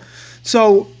solo.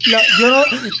 So,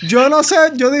 yo no sé,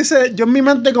 yo en mi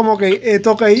mente como que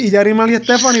toqué y Yarimal y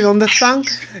Stephanie, ¿dónde están?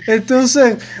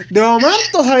 Entonces, de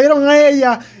momento salieron a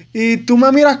ella y tú me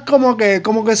miras como que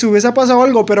si hubiese pasado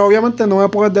algo, pero obviamente no me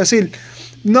puedes decir.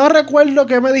 No recuerdo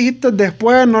qué me dijiste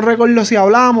después, no recuerdo si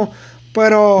hablamos,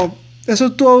 pero eso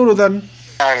estuvo brutal.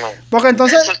 Porque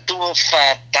entonces, eso estuvo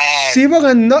fatal. sí,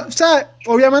 porque no, o sea,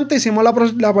 obviamente hicimos la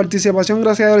participación,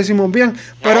 gracias a Dios lo hicimos bien.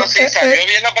 Pero, no, sí, salió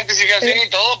bien la participación y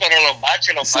todo, pero los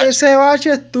baches. Ese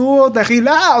bache estuvo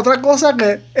terrible. Otra cosa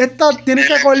que esta tienes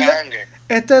que acordar.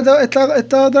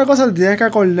 Esta otra cosa que tienes que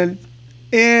acordar.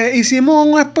 Hicimos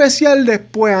un especial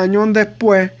después, años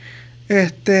después.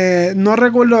 No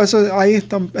recuerdo eso, ahí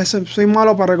está, soy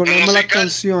malo para recordarme las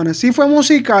canciones. Sí fue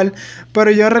musical,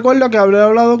 pero yo recuerdo que hablé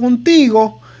hablado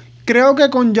contigo, creo que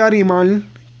con Yarimal,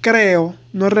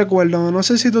 no recuerdo, no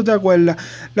sé si tú te acuerdas.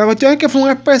 La cuestión es que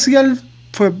fue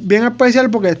bien especial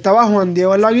porque estaba Juan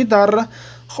Diego en la guitarra,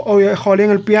 Holly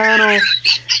en el piano,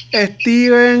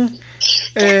 Steven.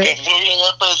 Porque fue bien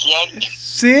especial.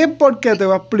 Sí, porque te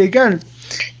voy a explicar.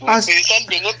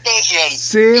 Bien especial.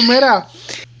 Sí, mira.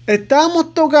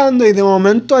 Estábamos tocando y de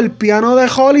momento el piano de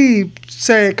Holly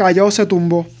se cayó, se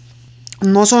tumbó.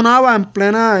 No sonaba en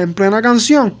plena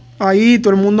canción. Ahí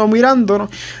todo el mundo mirándonos.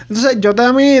 Entonces yo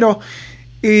te miro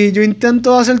y yo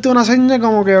intento hacerte una seña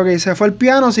como que, ok, se fue el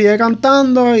piano, sigue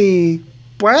cantando y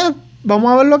pues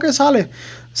vamos a ver lo que sale.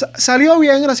 Salió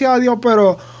bien, gracias a Dios,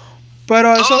 pero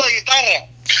eso... ¿Solo de guitarra?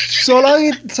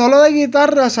 Solo de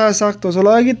guitarra, o sea, exacto.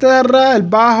 Solo de guitarra, el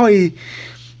bajo y...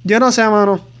 Yo no sé,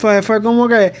 mano. Fue como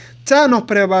que, o sea, nos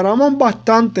preparamos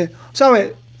bastante,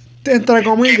 ¿sabes? Entre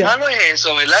comillas. Qué malo es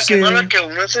eso, ¿verdad? Sí. Qué malo es que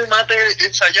uno se mate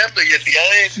ensayando y el día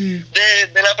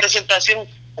de la presentación,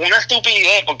 una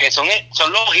estupidez, porque es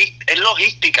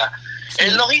logística. Sí.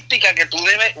 Es logística que tú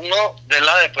debes, uno,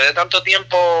 ¿verdad? Después de tanto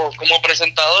tiempo como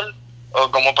presentador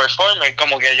o como performer,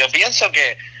 como que yo pienso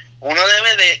que uno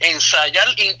debe de ensayar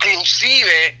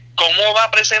inclusive cómo va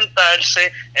a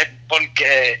presentarse,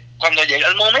 porque cuando llega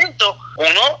el momento,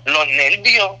 los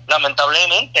nervios,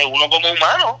 lamentablemente, uno como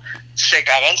humano, se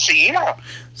caga encima.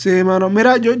 Sí, mano.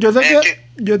 Mira, yo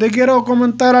te quiero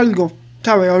comentar algo,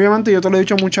 ¿sabes? Obviamente yo te lo he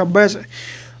dicho muchas veces.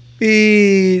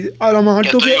 Y a lo mejor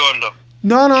que tú... Estoy gordo.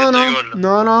 No,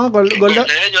 gordo.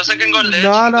 Yo sé que engordé.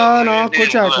 No,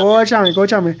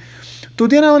 escúchame. Tú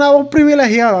tienes una voz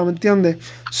privilegiada, ¿me entiendes?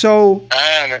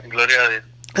 Gloria a Dios.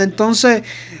 Entonces,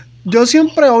 yo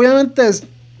siempre, obviamente,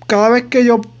 cada vez que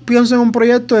yo pienso en un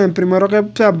proyecto, en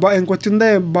cuestión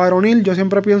de varonil, yo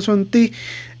siempre pienso en ti.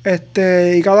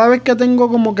 Y cada vez que tengo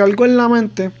como que algo en la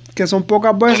mente, que son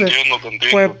pocas veces,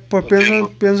 pues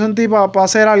pienso en ti para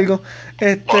hacer algo.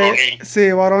 Varonil.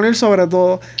 Sí, varonil sobre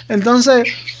todo. Entonces,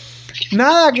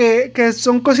 nada, que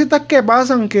son cositas que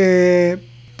pasan que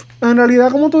en realidad,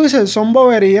 como tú dices, son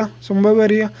boberías,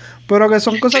 pero que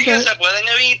son cosas Sí, que se pueden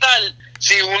evitar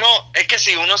es que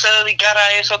si uno se dedicara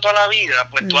a eso toda la vida,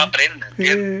 pues tú aprendes,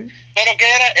 ¿entiendes? Pero que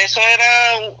eso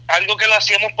era algo que lo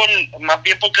hacíamos más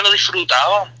bien porque lo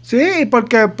disfrutábamos. Sí,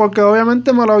 porque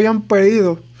obviamente me lo habían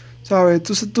pedido, ¿sabes?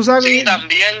 Tú sabes. Sí,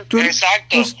 también,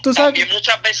 exacto. Tú sabes, También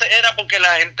muchas veces era porque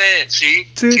la gente, sí.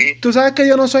 tú sabes que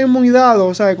yo no soy muy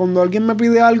dado, ¿sabes? Cuando alguien me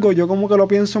pide algo, yo como que lo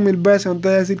pienso 1000 veces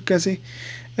antes de decir que sí.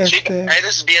 Sí,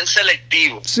 eres bien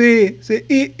selectivo. Sí.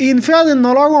 Y fíjate,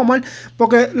 no lo hago mal,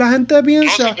 porque la gente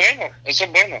piensa... No, eso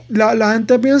es bueno. La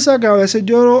gente piensa que a veces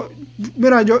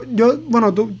mira,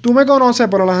 bueno, tú me conoces,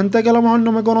 pero la gente que a lo mejor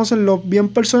no me conoce en lo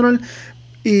bien personal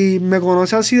y me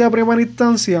conoce así de primera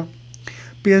instancia,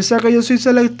 piensa que yo soy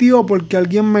selectivo porque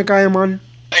alguien me cae mal.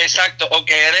 Exacto, o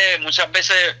que muchas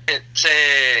veces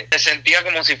se sentía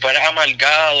como si fuera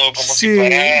amargado, como si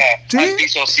fuera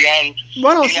antisocial.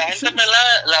 Bueno, y la gente en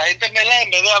verdad, en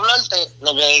vez de hablarte,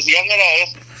 lo que decían era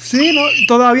eso. Sí, no,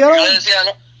 todavía yo decía,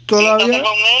 no, todavía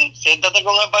siéntate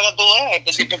con él para que tú veas,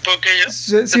 este tipo es peor que yo,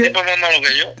 este tipo es más malo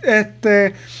que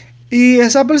yo. Y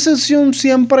esa percepción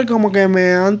siempre como que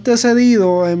me ha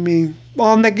antecedido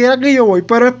donde quiera que yo voy,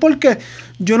 pero es porque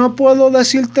yo no puedo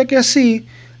decirte que sí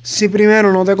si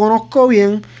primero no te conozco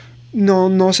bien,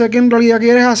 no sé qué en realidad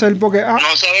quieres hacer porque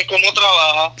no sabes cómo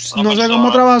trabaja no sé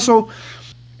cómo trabajas.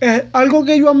 Algo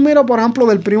que yo admiro, por ejemplo,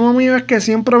 del primo mío es que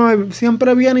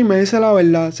siempre viene y me dice la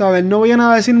verdad, ¿sabes? No viene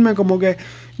a decirme como que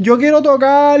yo quiero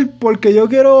tocar porque yo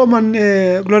quiero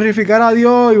glorificar a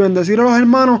Dios y bendecir a los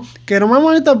hermanos, que no me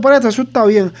malinterprete, eso está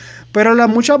bien. Pero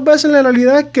muchas veces la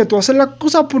realidad es que tú haces las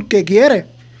cosas porque quieres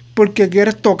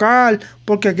tocar,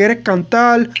 porque quieres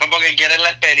cantar. O porque quieres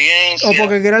la experiencia. O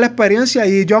porque quieres la experiencia.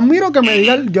 Y yo admiro que me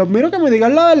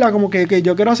digan la verdad, como que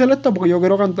yo quiero hacer esto porque yo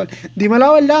quiero cantar. Dime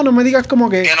la verdad, no me digas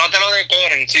como que... Que no te lo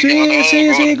decoren, sí, que no te lo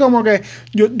decoren. Sí, como que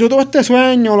yo tuve este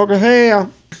sueño, lo que sea.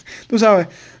 Tú sabes,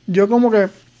 yo como que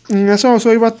en eso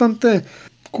soy bastante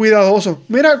cuidadoso.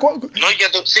 Mira,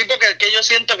 sí, porque es que yo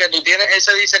siento que tú tienes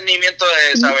ese discernimiento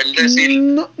de saber decir.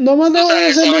 No me atrevo a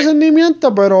decir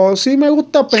discernimiento, pero sí me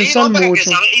gusta pensar mucho.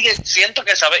 Siento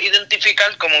que sabes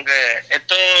identificar como que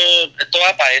esto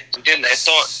va para esto, ¿entiendes?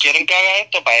 Quieren que haga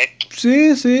esto para esto.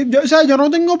 Sí. Yo no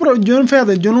tengo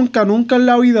fíjate, yo nunca en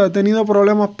la vida he tenido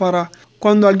problemas para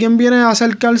cuando alguien viene a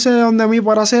acercarse donde mí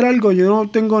para hacer algo, yo no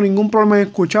tengo ningún problema en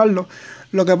escucharlo.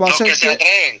 Lo que pasa es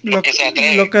que los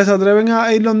que se atreven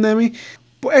a ir donde mí,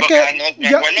 pues es que me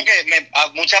acuerdo que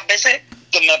muchas veces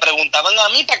me preguntaban a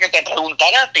mí para que te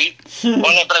preguntara a ti, o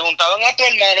le preguntaban a tu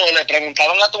hermano, o le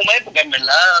preguntaban a tu madre, porque en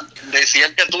verdad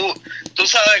decían que tú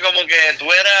sabes como que tú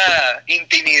eras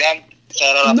intimidante.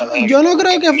 Yo no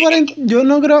creo que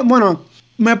fuera, bueno,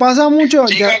 me pasa mucho.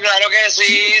 Chico, claro que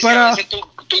sí, si a veces tú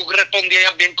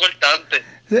respondías bien cortante.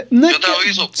 Yo te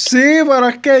aviso. Sí, pero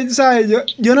es que, ¿sabes?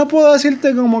 Yo no puedo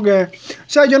decirte como que... O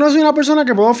sea, yo no soy una persona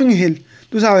que puedo fingir.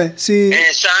 Tú sabes, sí.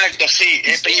 Exacto, sí. Y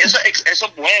eso es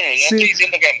bueno. Yo no estoy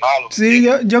diciendo que es malo. Sí,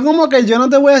 yo como que yo no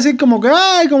te voy a decir como que,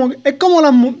 ay, como que... Es como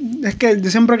es que yo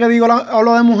siempre que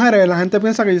hablo de mujeres, la gente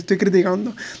piensa que yo estoy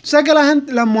criticando. Tú sabes que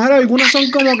las mujeres, algunas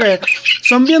son como que...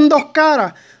 Son bien dos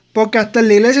caras. Porque hasta en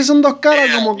la iglesia son dos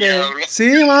caras, como que... Sí,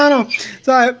 mano.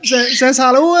 ¿Sabes? Se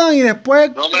saludan y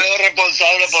después... No me hago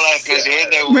responsable por las expresiones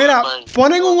de uno. Mira,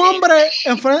 ponen un hombre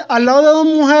al lado de dos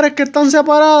mujeres que están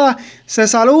separadas, se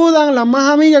saludan, las más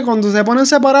amigas, cuando se ponen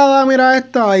separadas, mira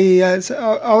esta, y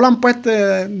hablan pues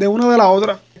de una de la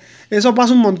otra. Eso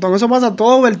pasa un montón, eso pasa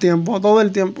todo el tiempo.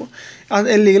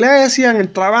 En la iglesia, en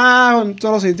el trabajo, en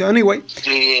todos los sitios. Anyway,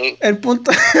 sí. El punto...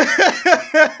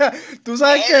 Tú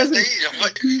sabes que... Sí,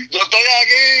 yo estoy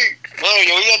aquí... Bueno,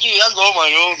 yo vine a chillar goma,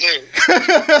 yo no sé.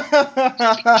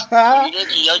 Yo vine a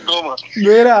chillar goma.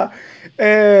 Mira,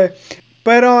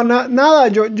 pero nada,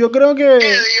 yo creo que... Que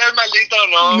diga el maldito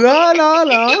no.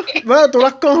 No. Bueno, tú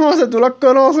las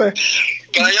conoces.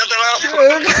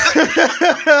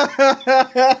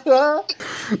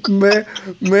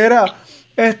 Mira,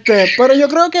 pero yo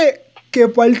creo que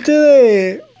parte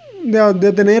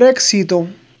de tener éxito,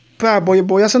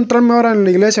 voy a centrarme ahora en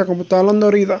la iglesia, como estaba hablando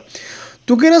ahorita.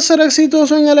 Tú quieres ser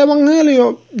exitoso en el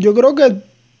evangelio, yo creo que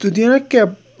tú tienes que,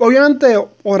 obviamente,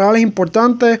 orar es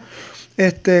importante,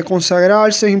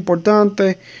 consagrarse es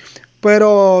importante,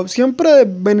 pero siempre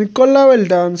venir con la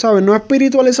verdad, ¿sabes? No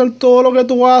espiritualizar todo lo que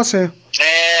tú haces.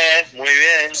 Muy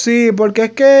bien. Sí, porque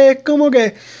es que es como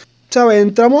que ¿sabes?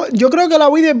 Entramos, yo creo que la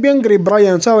vida es bien gris,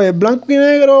 Brian, ¿sabes? Blanco y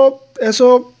negro,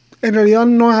 eso en realidad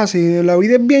no es así. La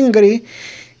vida es bien gris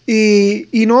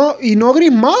y no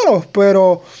gris malo,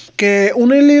 pero que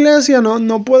uno en la iglesia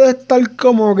no puede estar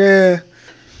como que,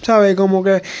 ¿sabes? Como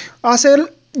que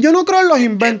hacer, yo no creo en los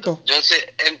inventos, Yo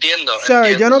sé,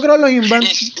 ¿sabes? Yo no creo en los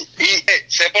inventos. Y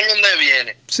sé por dónde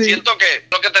viene. Sí, Siento que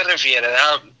lo que te refieres,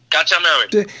 cáchame a ver.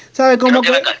 sí, ¿sabes? Creo que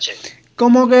la caché.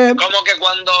 Como que, Como que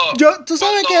tú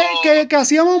sabes que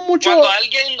hacíamos mucho, cuando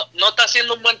alguien no está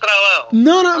haciendo un buen trabajo,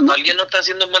 cuando alguien no está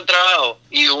haciendo un buen trabajo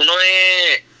y uno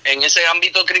es en ese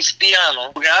ámbito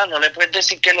cristiano, no le puedes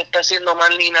decir que lo está haciendo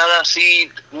mal ni nada así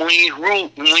muy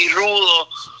rudo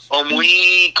o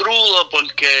muy crudo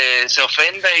porque se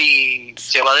ofende y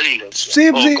se va de la iglesia. sí,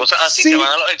 O sí, cosas así, se sí, van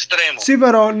a los extremos. sí,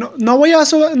 pero no voy a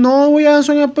eso, no voy a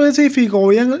eso en específico,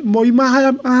 voy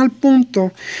más al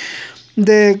punto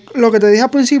de lo que te dije al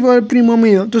principio del primo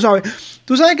mío. Tú sabes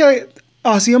que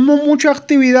hacíamos muchas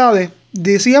actividades,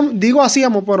 digo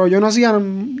hacíamos, pero yo no hacía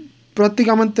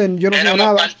prácticamente, yo no hacía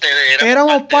nada.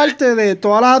 Éramos parte de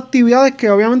todas las actividades que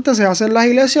obviamente se hacen en las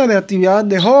iglesias, de actividades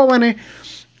de jóvenes,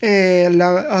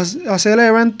 hacer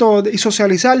eventos y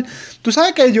socializar. Tú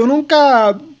sabes que yo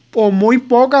nunca, o muy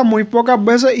pocas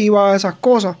veces iba a esas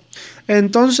cosas.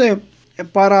 Entonces,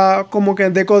 para como que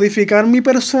decodificar mi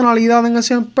personalidad en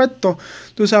ese aspecto,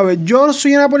 tú sabes, yo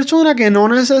soy una persona que no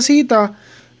necesita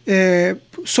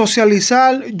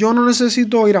socializar, yo no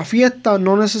necesito ir a fiestas,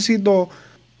 no necesito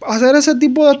hacer ese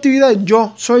tipo de actividades.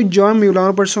 Yo soy yo en mi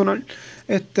plano personal.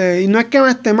 Y no es que me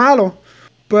esté malo,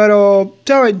 pero,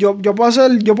 ¿sabes? Yo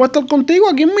puedo estar contigo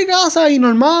aquí en mi casa y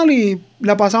normal y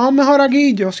la pasamos mejor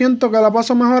aquí. Yo siento que la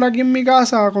paso mejor aquí en mi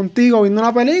casa contigo viendo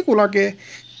una película que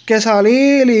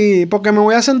salir y porque me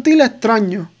voy a sentir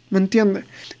extraño, ¿me entiendes?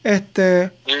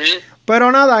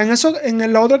 Pero nada,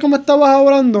 en lo otro que me estabas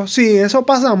hablando, sí, eso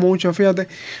pasa mucho, fíjate.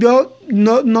 Yo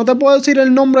no te puedo decir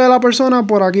el nombre de la persona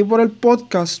por aquí por el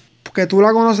podcast, porque tú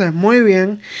la conoces muy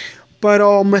bien,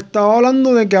 pero me estaba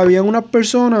hablando de que había unas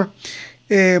personas,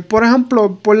 por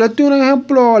ejemplo, por darte un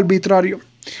ejemplo arbitrario,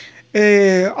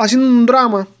 haciendo un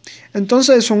drama.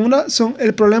 Entonces,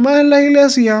 el problema de la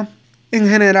iglesia en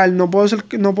general, no puedo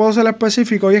ser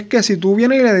específico, y es que si tú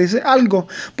vienes y le dices algo,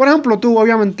 por ejemplo, tú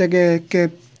obviamente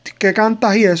que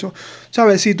cantas y eso,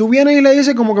 ¿sabes? Si tú vienes y le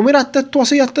dices como que mira, este es tú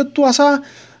así, este es tú así,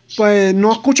 pues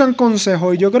no escuchan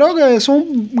consejos. Y yo creo que eso es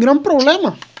un gran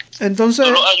problema. Entonces,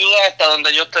 Tú los ayudas hasta donde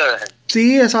ellos te dejen.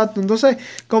 sí, exacto. Entonces,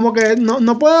 como que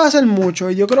no puedes hacer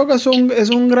mucho. Y yo creo que es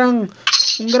un gran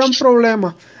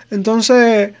problema.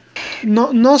 Entonces,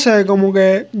 no sé, como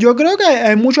que yo creo que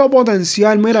hay mucho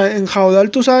potencial. Mira, en Jaudal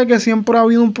tú sabes que siempre ha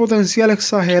habido un potencial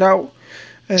exagerado.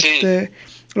 Sí.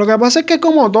 Lo que pasa es que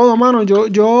como todo, mano,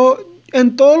 yo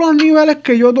en todos los niveles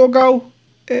que yo he tocado,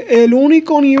 el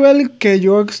único nivel que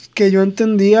yo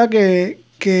entendía que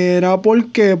era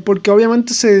porque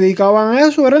obviamente se dedicaban a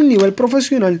eso, era el nivel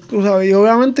profesional, tú sabes, y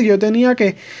obviamente yo tenía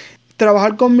que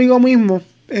trabajar conmigo mismo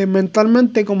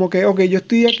mentalmente como que, ok, yo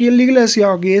estoy aquí en la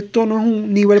iglesia, aquí esto no es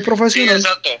un nivel Sí, profesional.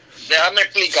 exacto. Déjame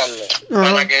explicarlo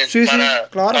Ajá, sí, sí, claro.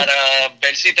 para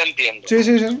ver si te entiendo. Sí,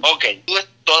 sí, sí. Ok, tú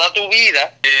toda tu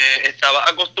vida estabas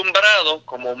acostumbrado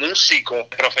como músico de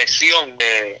profesión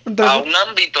a un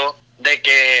ámbito de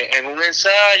que en un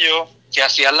ensayo se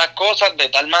hacían las cosas de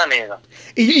tal manera.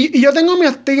 Y yo tengo mi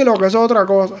estilo, que eso es otra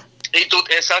cosa.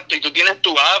 Exacto, y tú tienes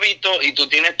tu hábito, y tú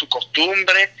tienes tu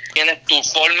costumbre, tienes tu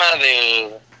forma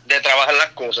de trabajar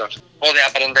las cosas, o de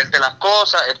aprenderte las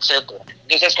cosas, etcétera.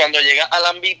 Entonces, cuando llegas al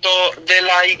ámbito de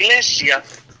la iglesia,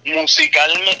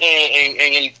 musical,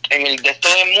 en el de esto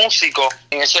de músico,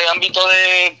 en ese ámbito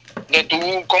de tú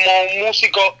como un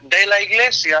músico de la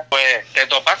iglesia, pues te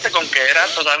topaste con que era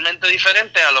totalmente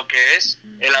diferente a lo que es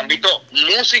el ámbito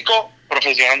músico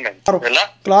profesionalmente, Claro,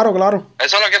 ¿verdad? claro, claro.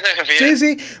 Eso es lo que te Sí, refieres.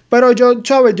 sí, pero yo,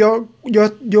 ¿sabes? Yo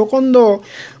cuando,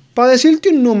 para decirte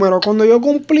un número, cuando yo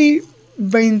cumplí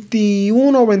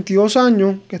 21 o 22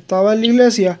 años que estaba en la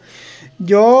iglesia,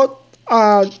 yo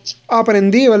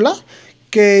aprendí, ¿verdad?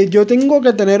 Que yo tengo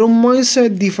que tener un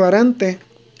mindset diferente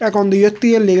a cuando yo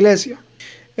estoy en la iglesia,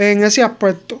 en ese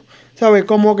aspecto. ¿Sabes?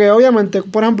 Como que obviamente,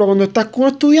 por ejemplo, cuando estás con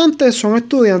estudiantes, son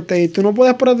estudiantes y tú no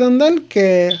puedes pretender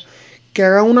que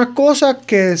hagan unas cosas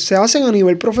que se hacen a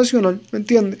nivel profesional, ¿me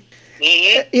entiendes?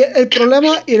 Y el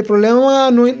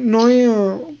problema no es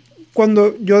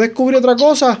cuando yo descubrí otra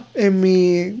cosa en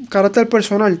mi carácter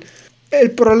personal.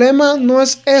 El problema no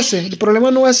es ese, el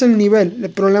problema no es el nivel, el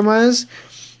problema es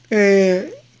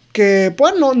eh, que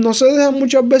pues no se deja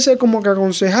muchas veces como que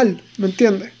aconsejar, ¿me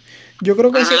entiendes? Yo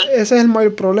creo que ese es el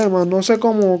mayor problema, no sé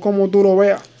cómo tú lo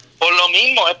veas.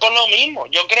 Es por lo mismo.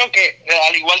 Yo creo que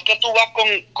al igual que tú vas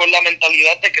con la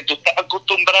mentalidad de que tú estás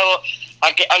acostumbrado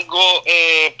a que algo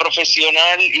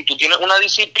profesional y tú tienes una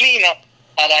disciplina,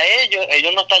 para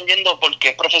ellos no están yendo porque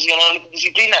es profesional la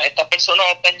disciplina, estas personas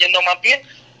están yendo más bien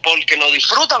porque lo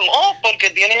disfrutan o porque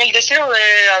tienen el deseo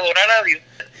de adorar a Dios.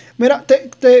 Mira,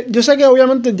 yo sé que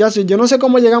obviamente ya sí, yo no sé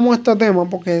cómo llegamos a este tema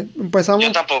porque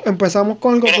Yo tampoco. empezamos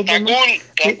con algo Pero está totalmente. cool,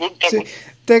 está cool, está Sí, cool.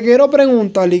 te quiero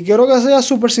preguntar y quiero que seas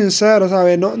súper sincero,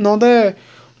 ¿sabes? No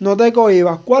te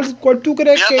cohibas. ¿Cuál tú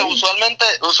crees Fíjate, que...?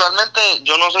 usualmente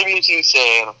yo no soy muy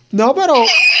sincero. No, pero...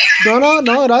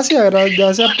 No, gracias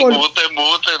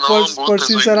por Soy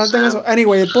sincerarte en eso. sincero.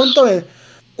 Anyway, el punto es,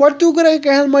 ¿cuál tú crees que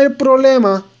es el mayor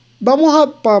problema?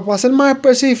 Vamos para ser más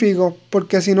específicos,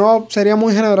 porque si no sería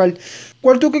muy general.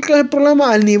 ¿Cuál tú crees que es el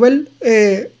problema al nivel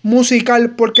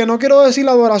musical? Porque no quiero decir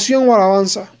adoración o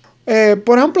alabanza.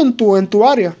 Por ejemplo, en tu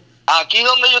área. Aquí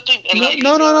donde yo estoy, en la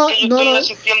No, no, iglesia no, que yo no, estoy no,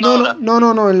 asistiendo no, no, ahora, no,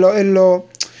 no, no,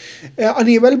 a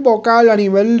nivel vocal, a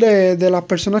nivel de las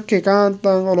personas que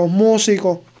cantan o los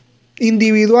músicos,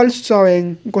 individual,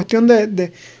 ¿saben? En cuestión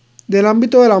del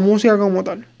ámbito de la música como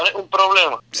tal. es un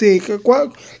problema. Sí,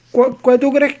 ¿cuál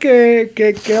tú crees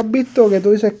que has visto que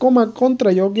tú dices, coma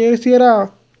contra, yo quisiera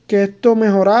que esto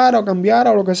mejorara o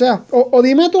cambiara o lo que sea? O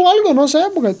dime tú algo, no sé,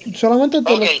 porque solamente Ok,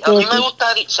 a lo mí me escucho.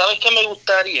 gustaría, ¿sabes qué me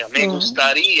gustaría? Me Ajá.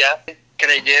 gustaría que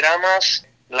creyera más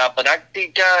la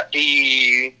práctica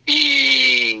y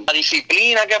la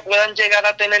disciplina que puedan llegar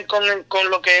a tener con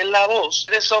lo que es la voz,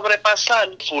 de sobrepasar,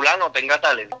 fulano tenga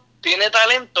talento. Tiene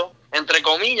talento, entre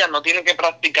comillas, no tiene que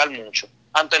practicar mucho.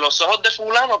 Ante los ojos de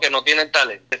fulano que no tiene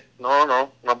talento.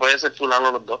 No puede ser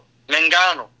fulano los dos.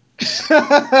 Mengano.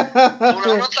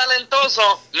 Fulano es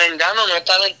talentoso, Mengano no es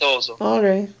talentoso. Ok.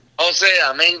 O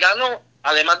sea, Mengano,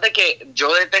 además de que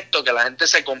yo detesto que la gente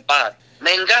se compare,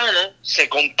 Mengano se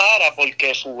compara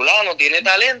porque fulano tiene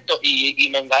talento y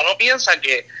Mengano piensa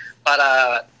que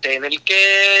para tener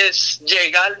que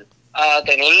llegar a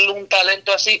tener un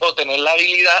talento así o tener la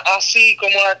habilidad así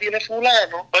como la tiene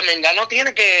fulano, pues Mengano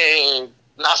tiene que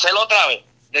hacerlo otra vez,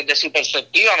 desde su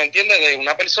perspectiva, ¿me entiendes? De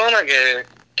una persona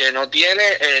que no tiene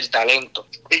el talento.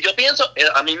 Y yo pienso,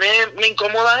 a mí me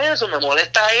incomoda eso, me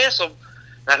molesta eso,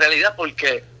 la realidad,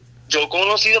 porque yo he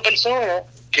conocido personas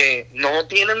que no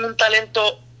tienen un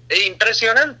talento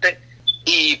impresionante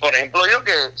y, por ejemplo, yo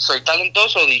que soy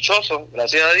talentoso, dichoso,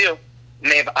 gracias a Dios,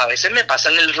 a veces me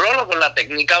pasan el rolo con la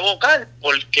técnica vocal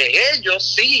porque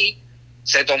ellos sí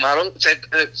se toman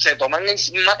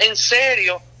en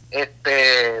serio,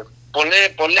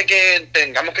 ponle que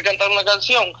tengamos que cantar una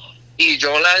canción y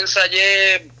yo la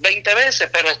ensayé 20 veces,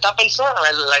 pero esta persona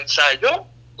la ensayó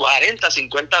 40,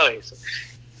 50 veces.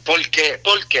 Porque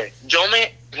yo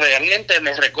realmente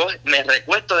me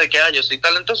recuesto de que yo soy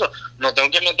talentoso, no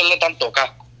tengo que meterle tanto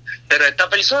casco. Pero esta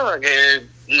persona que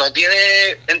no tiene,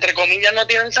 entre comillas, no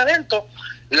tiene el talento,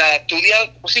 la estudia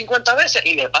 50 veces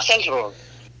y le pasa el rol.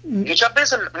 Muchas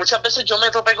veces yo me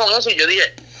topé con eso y yo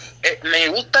dije, me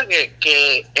gusta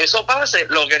que eso pase,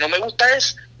 lo que no me gusta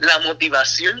es la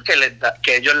motivación que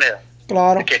ellos le dan,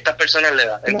 Claro, que estas personas le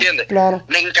dan, ¿entiendes? claro.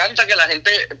 Me encanta que la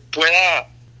gente pueda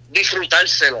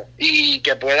disfrutárselo y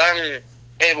que puedan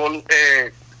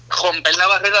romper la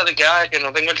barrera de que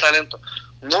no tengo el talento.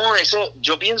 No, eso,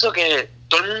 yo pienso que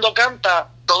todo el mundo canta,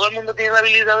 todo el mundo tiene la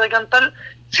habilidad de cantar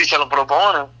si se lo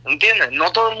propone, ¿entiendes?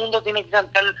 No todo el mundo tiene que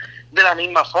cantar de la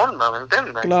misma forma, ¿me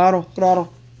entiendes? Claro.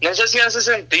 No sé si hace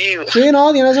sentido. Sí,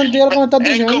 no, tiene sentido lo que me estás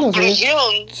diciendo, sí.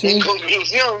 En Sí.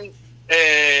 conclusión,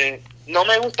 no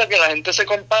me gusta que la gente se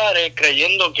compare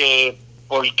creyendo que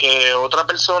porque otra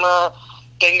persona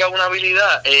tenga una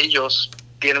habilidad, ellos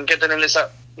tienen que tener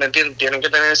 ¿me entiendes? Tienen que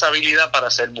tener esa habilidad para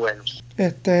ser buenos.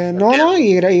 ¿Me No,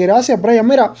 entiendes? y gracias, Brian.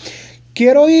 Mira,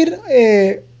 quiero ir,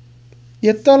 y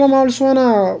esto a lo mejor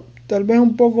suena tal vez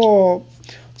un poco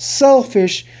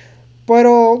selfish,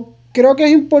 pero creo que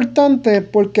es importante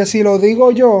porque si lo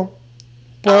digo yo,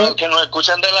 pues Aunque nos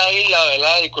escuchan de la isla,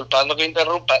 ¿verdad? Disculpando que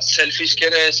interrumpa, selfish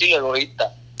quiere decir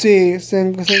egoísta. sí,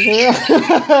 en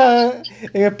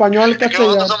español, Es que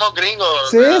nosotros castellano. somos gringos, o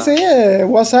Sí, sea,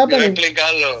 what's quiero happening.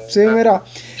 explicarlo. Sí, mira,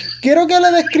 quiero que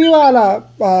le describa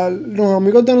a los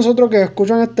amigos de nosotros que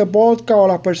escuchan este podcast o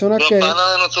las personas Los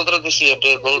panas de nosotros de siempre,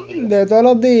 de todos los días. de todos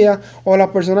los días o las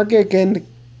personas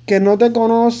que no te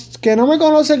conocen, que no me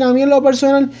conocen a mí en lo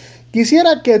personal,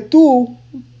 quisiera que tú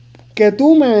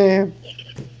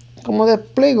 ¿cómo te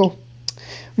explico?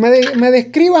 Me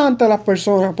describas ante las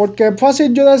personas, porque es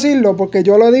fácil yo decirlo, porque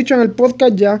yo lo he dicho en el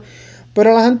podcast ya,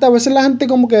 pero a veces la gente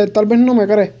como que tal vez no me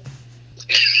cree.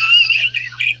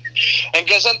 ¿En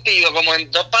qué sentido? ¿Como en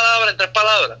 2 palabras, en 3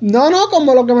 palabras? No,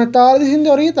 como lo que me estaba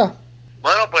diciendo ahorita.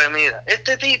 Bueno, pues mira,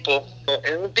 este tipo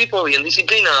es un tipo bien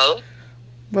disciplinado,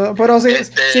 Pero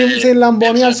sin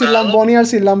lambonear, sin enfocado. lambonear,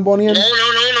 sin lambonear.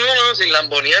 No,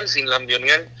 sin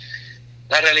lambonear.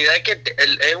 La realidad es que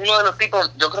él es uno de los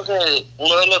tipos, yo creo que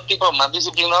uno de los tipos más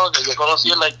disciplinados que yo he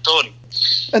conocido en la historia.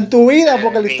 En tu vida,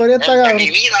 porque la historia está En mi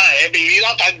vida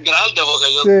tan grande,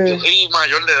 porque yo sí, soy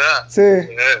mayor de edad.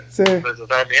 sí, sí, Pues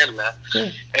otra mierda.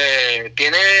 sí.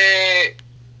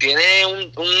 Tiene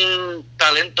un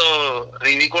talento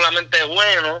ridículamente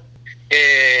bueno,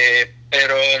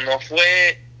 pero no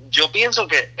fue. Yo pienso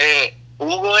que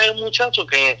Hugo es un muchacho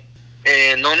que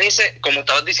no como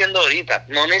estabas diciendo ahorita,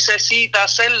 no necesita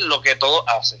hacer lo que todos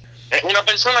hacen. Es una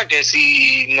persona que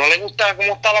si no le gusta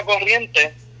cómo está la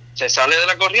corriente, se sale de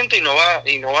la corriente y no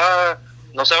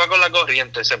se va con la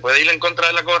corriente, se puede ir en contra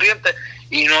de la corriente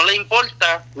y no le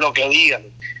importa lo que digan.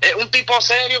 Es un tipo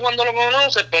serio cuando lo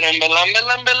conoces, pero en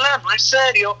verdad, no es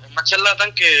serio, es más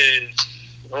charlatán que,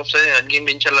 no sé, alguien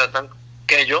bien charlatán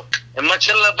que yo, es más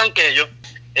charlatán que yo,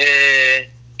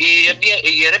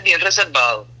 y eres bien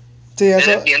reservado. Sí,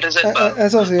 Eres bien reservado.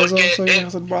 eso sí, eso Porque soy bien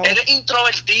reservado. eres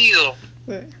introvertido.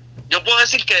 Sí. Yo puedo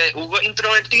decir que Hugo es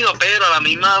introvertido, pero a la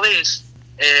misma vez,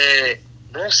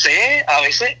 no sé, a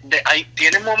veces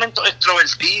tiene momentos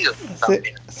extrovertidos Sí,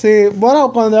 también. sí,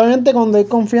 bueno, cuando hay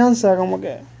confianza, como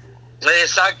que.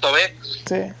 Exacto, ¿ves?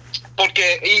 Sí.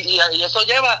 Porque, y eso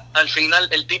lleva al final,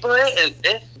 el tipo es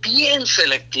bien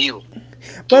selectivo.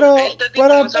 Este tipo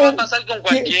no se va a pasar con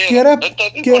cualquiera. ¿quieres,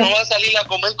 Este tipo no quieres? va a salir a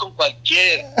comer con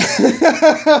cualquiera.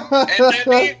 Este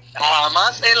tipo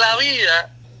jamás en la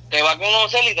vida te va a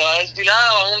conocer y te va a decir,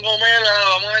 vamos a comer,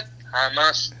 vamos a ver.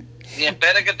 Jamás. Ni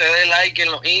espere que te dé like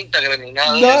en los Instagram ni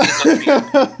nada de No. eso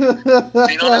también.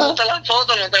 Si no le gusta la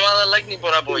foto, no te va a dar like ni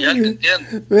por apoyarte,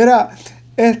 ¿entiendes? Mira,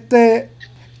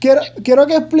 quiero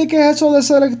que expliques eso de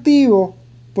selectivo,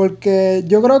 porque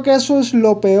yo creo que eso es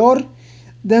lo peor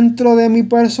dentro de mi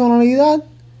personalidad.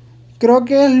 Creo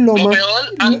que es lo Lo más.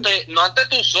 peor no ante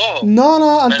tus ojos,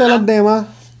 No, ante los ¿verdad? demás.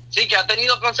 Sí, que ha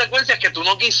tenido consecuencias que tú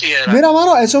no quisieras. Mira,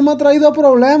 mano, eso me ha traído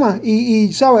problemas.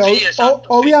 ¿Sabes? Sí, exacto. Sí,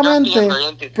 Obviamente, yo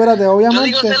entiendo. espérate,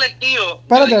 obviamente. Yo digo Déjame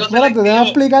selectivo.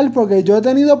 explicar porque yo he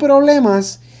tenido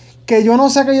problemas que yo no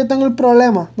sé que yo tengo el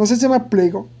problema. No sé si me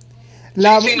explico. Sí,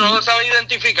 La, sí, no lo sabe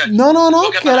identificar. no,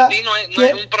 Porque para ti no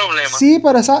es un problema. sí,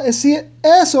 pero sí,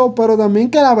 eso, pero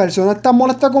también que la persona está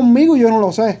molesta conmigo y yo no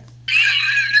lo sé.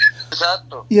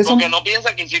 Exacto. Y eso, Porque no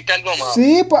piensa que hiciste algo malo.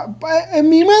 sí, en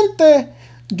mi mente,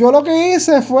 yo lo que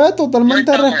hice fue No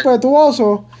totalmente está mal.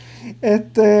 respetuoso,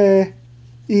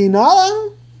 y nada,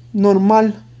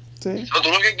 normal, sí. O tú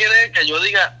lo que quieres es que yo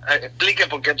diga, explique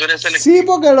por qué tú eres Sí, selectivo.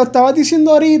 porque lo estaba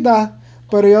diciendo ahorita,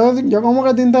 pero yo como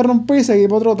que te interrumpí y seguí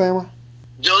por otro tema.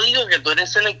 Yo digo que tú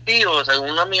eres selectivo,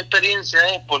 según mi experiencia,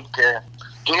 es porque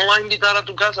tú no vas a invitar a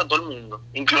tu casa a todo el mundo.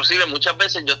 Inclusive muchas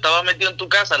veces yo estaba metido en tu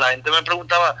casa, la gente me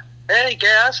preguntaba, hey, ¿qué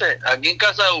haces? Aquí en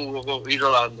casa de Hugo y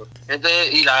Rolando.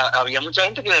 Había mucha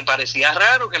gente que le parecía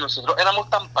raro que nosotros éramos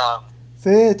tan pagos. Sí,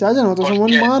 chacha, nosotros somos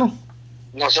Porque hermanos.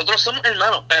 nosotros somos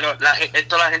hermanos, pero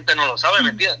esto la gente no lo sabe,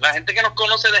 ¿me entiendes? La gente que nos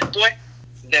conoce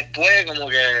después como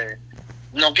que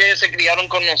no que se criaron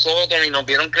con nosotros y nos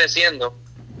vieron creciendo.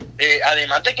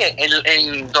 Además de que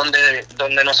en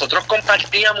donde nosotros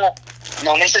compartíamos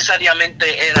no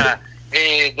necesariamente era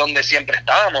donde siempre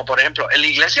estábamos. Por ejemplo, en la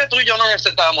iglesia tú y yo no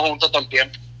estábamos juntos todo el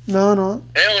tiempo. No, no,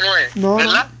 ¿O no es? no, no,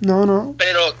 ¿Verdad? no, no.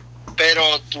 Pero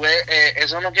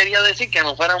eso no quería decir que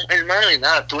no fueran hermanos ni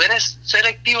nada. Tú eres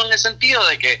selectivo en el sentido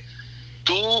de que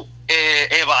tú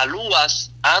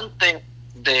evalúas antes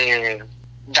de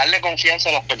darle confianza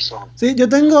a las personas. Sí, yo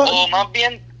tengo. O más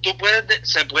bien,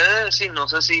 se puede decir, no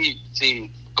sé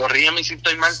si corrígeme si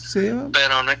estoy mal, Sí,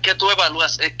 pero no es que tú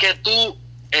evalúas, es que tú,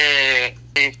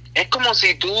 es como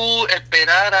si tú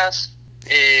esperaras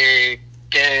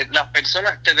que las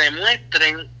personas te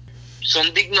demuestren,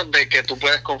 son dignos de que tú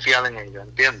puedes confiar en ellos,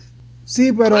 ¿entiendes?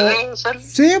 sí, pero. Puede ser.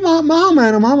 Sí, más o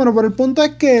menos. Pero el punto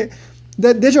es que.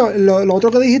 De hecho, lo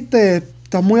otro que dijiste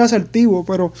está muy asertivo,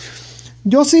 pero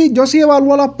yo sí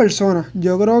evalúo a las personas.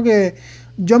 Yo creo que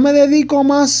yo me dedico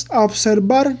más a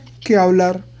observar que a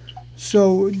hablar.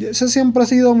 Esa siempre ha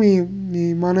sido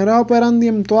mi manera de operandi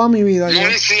en toda mi vida.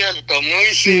 Muy cierto, muy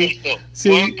Sí, cierto.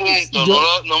 Buen sí, punto,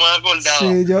 yo, no me acordaba.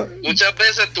 sí, yo, Muchas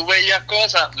veces tú veías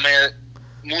cosas,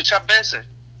 muchas veces,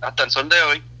 hasta el sol de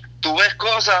hoy, tú ves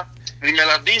cosas y me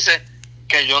las dices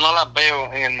que yo no las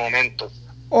veo en el momento.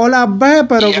 o las ves, Y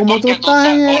pero es como porque tú o las estás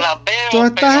veo,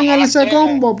 en pero no ese las tomo.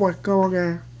 combo, pues como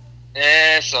que.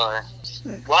 Eso es.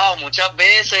 Wow, muchas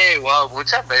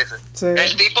veces. Sí.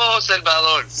 El tipo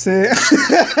observador. Sí.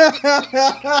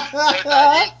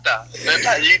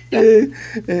 Detallista.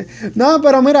 No,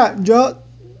 pero mira, yo,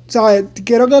 ¿sabes?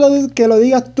 Quiero que lo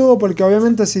digas tú, porque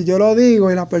obviamente si yo lo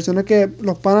digo y las personas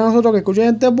los panas de nosotros que escuchan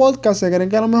este podcast se creen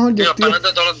que a lo mejor Y yo los estoy... panas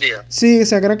de todos los días. Sí,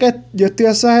 se creen que yo estoy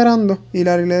exagerando y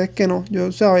la realidad es que no.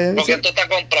 Yo, ¿sabes? Porque esto está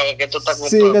comprado, porque esto está Sí,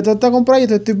 que comprado. todo está comprado y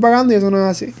te estoy pagando y eso no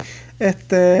es así.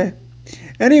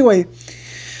 Anyway,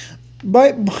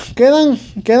 voy-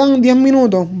 quedan 10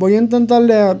 minutos. Voy a intentar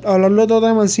hablar de otro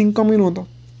tema en 5 minutos.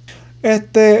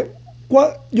 Este,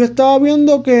 yo estaba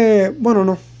viendo que, bueno,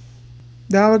 no,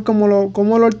 déjame ver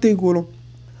cómo lo artículo.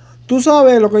 Tú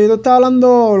sabes lo que yo te estaba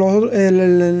hablando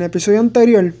el episodio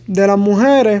anterior, de las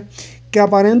mujeres que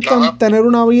aparentan Ajá. tener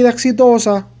una vida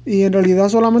exitosa y en realidad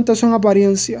solamente son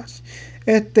apariencias.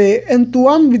 En tu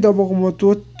ámbito, pues como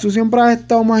tú siempre has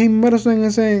estado más inmerso en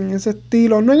ese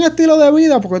estilo, no en estilo de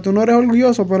vida, porque tú no eres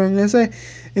orgulloso, pero en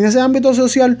ese ámbito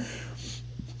social,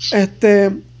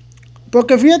 este,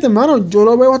 porque fíjate, hermano, yo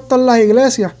lo veo hasta en las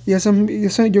iglesias y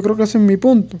yo creo que ese es mi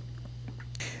punto.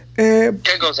 Eh,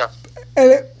 ¿Qué cosa?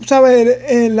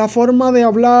 ¿Sabes? La forma de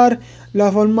hablar,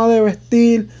 la forma de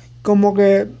vestir, como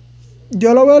que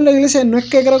yo lo veo en la iglesia, no es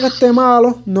que creo que esté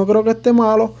malo, no creo que esté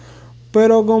malo,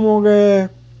 pero como que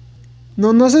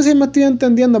no sé si me estoy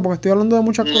entendiendo porque estoy hablando de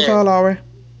muchas cosas a No. la vez.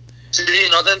 Sí,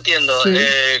 no te entiendo. Sí,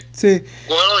 sí.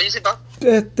 Cógelo easy, pa.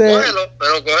 Este, Cógelo,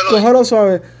 pero cógelo easy. cógelo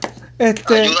suave.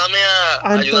 Este, Ayúdame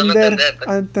a entenderte.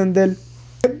 a entender.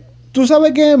 ¿Tú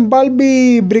sabes quién es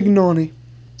Barbie Brignoni?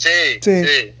 Sí, Sí.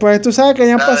 sí. Pues tú sabes que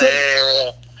ya La pasó. de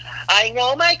I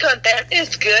know my content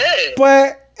is good.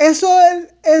 Pues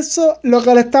eso, lo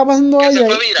que le está pasando a Que se ella,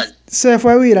 fue viral. se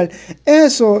fue viral.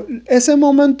 Ese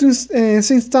momento,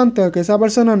 ese instante que esa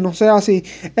persona no sea así,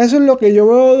 eso es lo que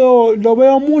yo lo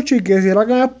veo mucho y quisiera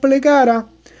que me explicara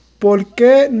por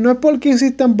qué, no es porque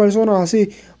existen personas así,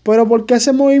 pero porque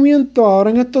ese movimiento ahora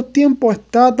en estos tiempos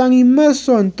está tan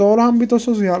inmerso en todos los ámbitos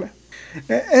sociales.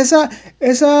 Eh, Esa,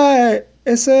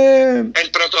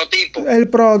 El prototipo. el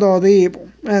prototipo,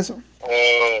 eso.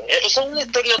 ¿Eso es un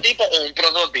estereotipo o un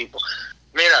prototipo?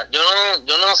 Mira, yo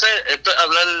no sé, esto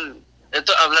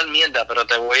es hablar mierda, pero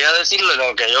te voy a decir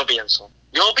lo que yo pienso.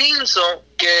 Yo pienso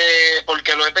que,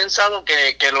 porque lo he pensado,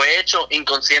 que lo he hecho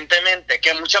inconscientemente,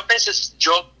 que muchas veces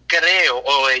yo creo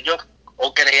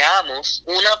o creamos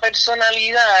una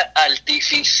personalidad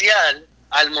artificial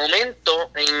al momento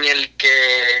en el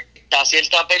que está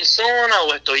cierta persona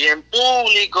o estoy en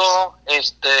público,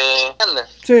 ¿entiendes?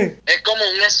 Sí, Es como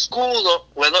un escudo,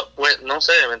 no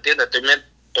sé, ¿me entiendes?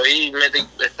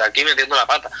 Está aquí metiendo la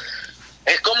pata.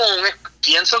 Es como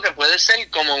pienso que puede ser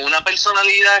como una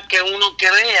personalidad que uno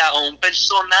crea o un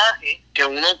personaje que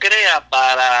uno crea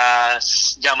para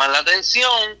llamar la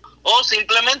atención o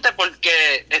simplemente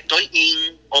porque estoy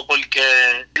o porque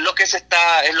es lo que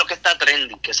está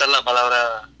trendy, que esa es la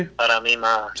palabra para mí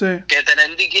más. sí, Que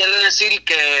trendy quiere decir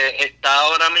que está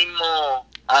ahora mismo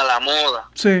a la moda,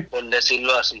 sí. por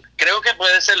decirlo así. Creo que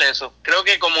puede ser eso. Creo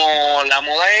que como la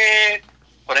moda es,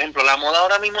 por ejemplo, la moda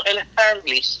ahora mismo el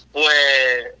Spanglish, pues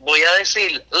voy a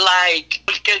decir like,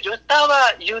 porque yo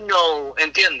estaba,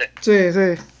 ¿entiendes? Sí,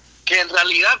 sí. Que en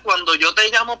realidad cuando yo te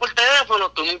llamo por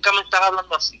teléfono, tú nunca me estás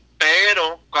hablando así.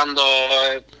 Pero cuando,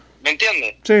 ¿me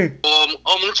entiendes? Sí.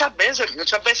 O muchas veces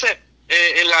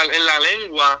en la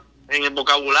lengua, en el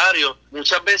vocabulario,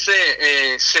 muchas veces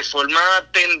se forma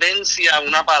tendencia a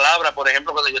una palabra. Por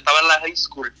ejemplo, cuando yo estaba en la high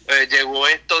school, llegó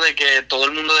esto de que todo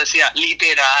el mundo decía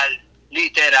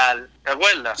literal. ¿Te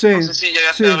acuerdas? No Sí. sé si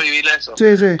llegaste a Sí. vivir eso.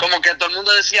 Sí, sí. Como que todo el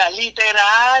mundo decía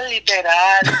literal.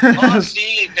 Oh, sí, Sí,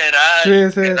 sí. literal.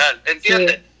 Sí.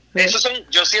 ¿Entiendes? Sí.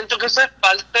 Yo siento que eso es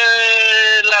parte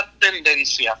de la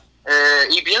tendencia.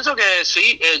 Y pienso que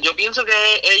sí, yo pienso que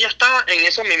ella está en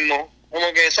eso mismo.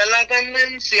 Como que esa es la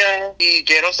tendencia y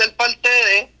quiero ser parte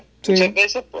de, muchas Sí.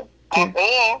 veces, pues. Sí.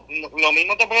 O lo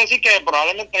mismo te puedo decir que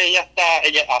probablemente ella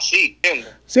así,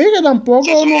 ¿entiendes? Sí, que Se, tampoco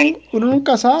sumer, uno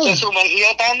nunca se sabe. sumergió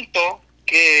tanto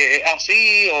que es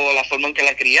así, o la forma en que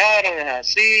la criaron es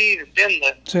así,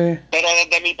 ¿entiendes? Sí. Pero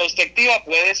desde mi perspectiva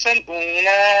puede ser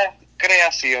una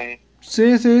creación.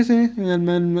 Sí, sí, sí.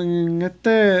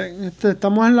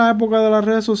 Estamos en la época de las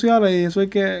redes sociales y eso hay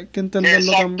que entenderlo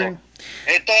Exacto. también.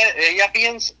 Ella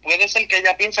piensa, puede ser que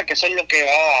ella piensa que eso es lo que va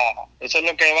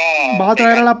Va a a atraer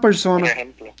a pegar, las por personas.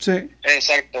 ejemplo. Sí.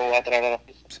 Exacto, va a traer a las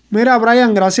personas. Mira,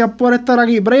 Brian, gracias por estar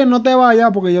aquí. Brian, no te vayas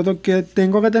porque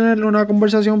tengo que tener una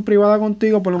conversación privada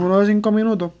contigo por lo menos de 5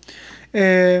 minutos.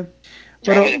 Eh,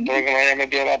 Pero, yo espero que no haya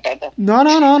metido la pata. no,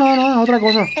 es otra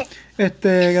cosa.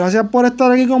 Gracias por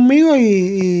estar aquí conmigo Un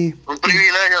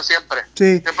privilegio siempre.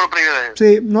 sí, Siempre un privilegio.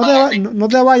 sí, Para mí. no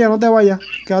te vayas, no te vayas.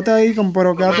 Quédate ahí,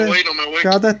 pero No me voy, no me voy.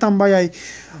 quédate stand-by ahí.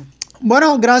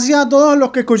 Bueno, gracias a todos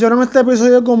los que escucharon este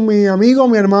episodio con mi amigo,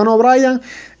 mi hermano Brian.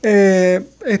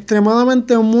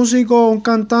 Extremadamente un músico, un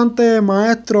cantante,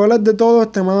 maestro, él es de todo,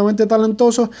 extremadamente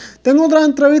talentoso. Tengo otras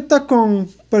entrevistas con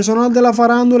personas de la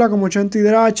farándula como Chanti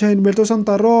Dracha, Hilberto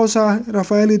Santa Rosa,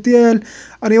 Rafael Itiel,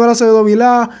 Aníbal Acevedo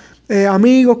Vilá,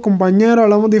 amigos, compañeros,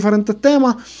 hablamos de diferentes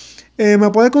temas. Me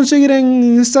puedes conseguir en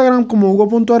Instagram como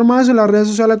Hugo.armais, en las redes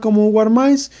sociales como Hugo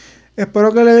Armais.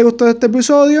 Espero que les haya gustado este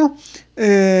episodio.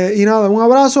 Y nada, un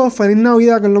abrazo, feliz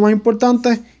Navidad, que es lo más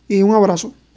importante, y un abrazo.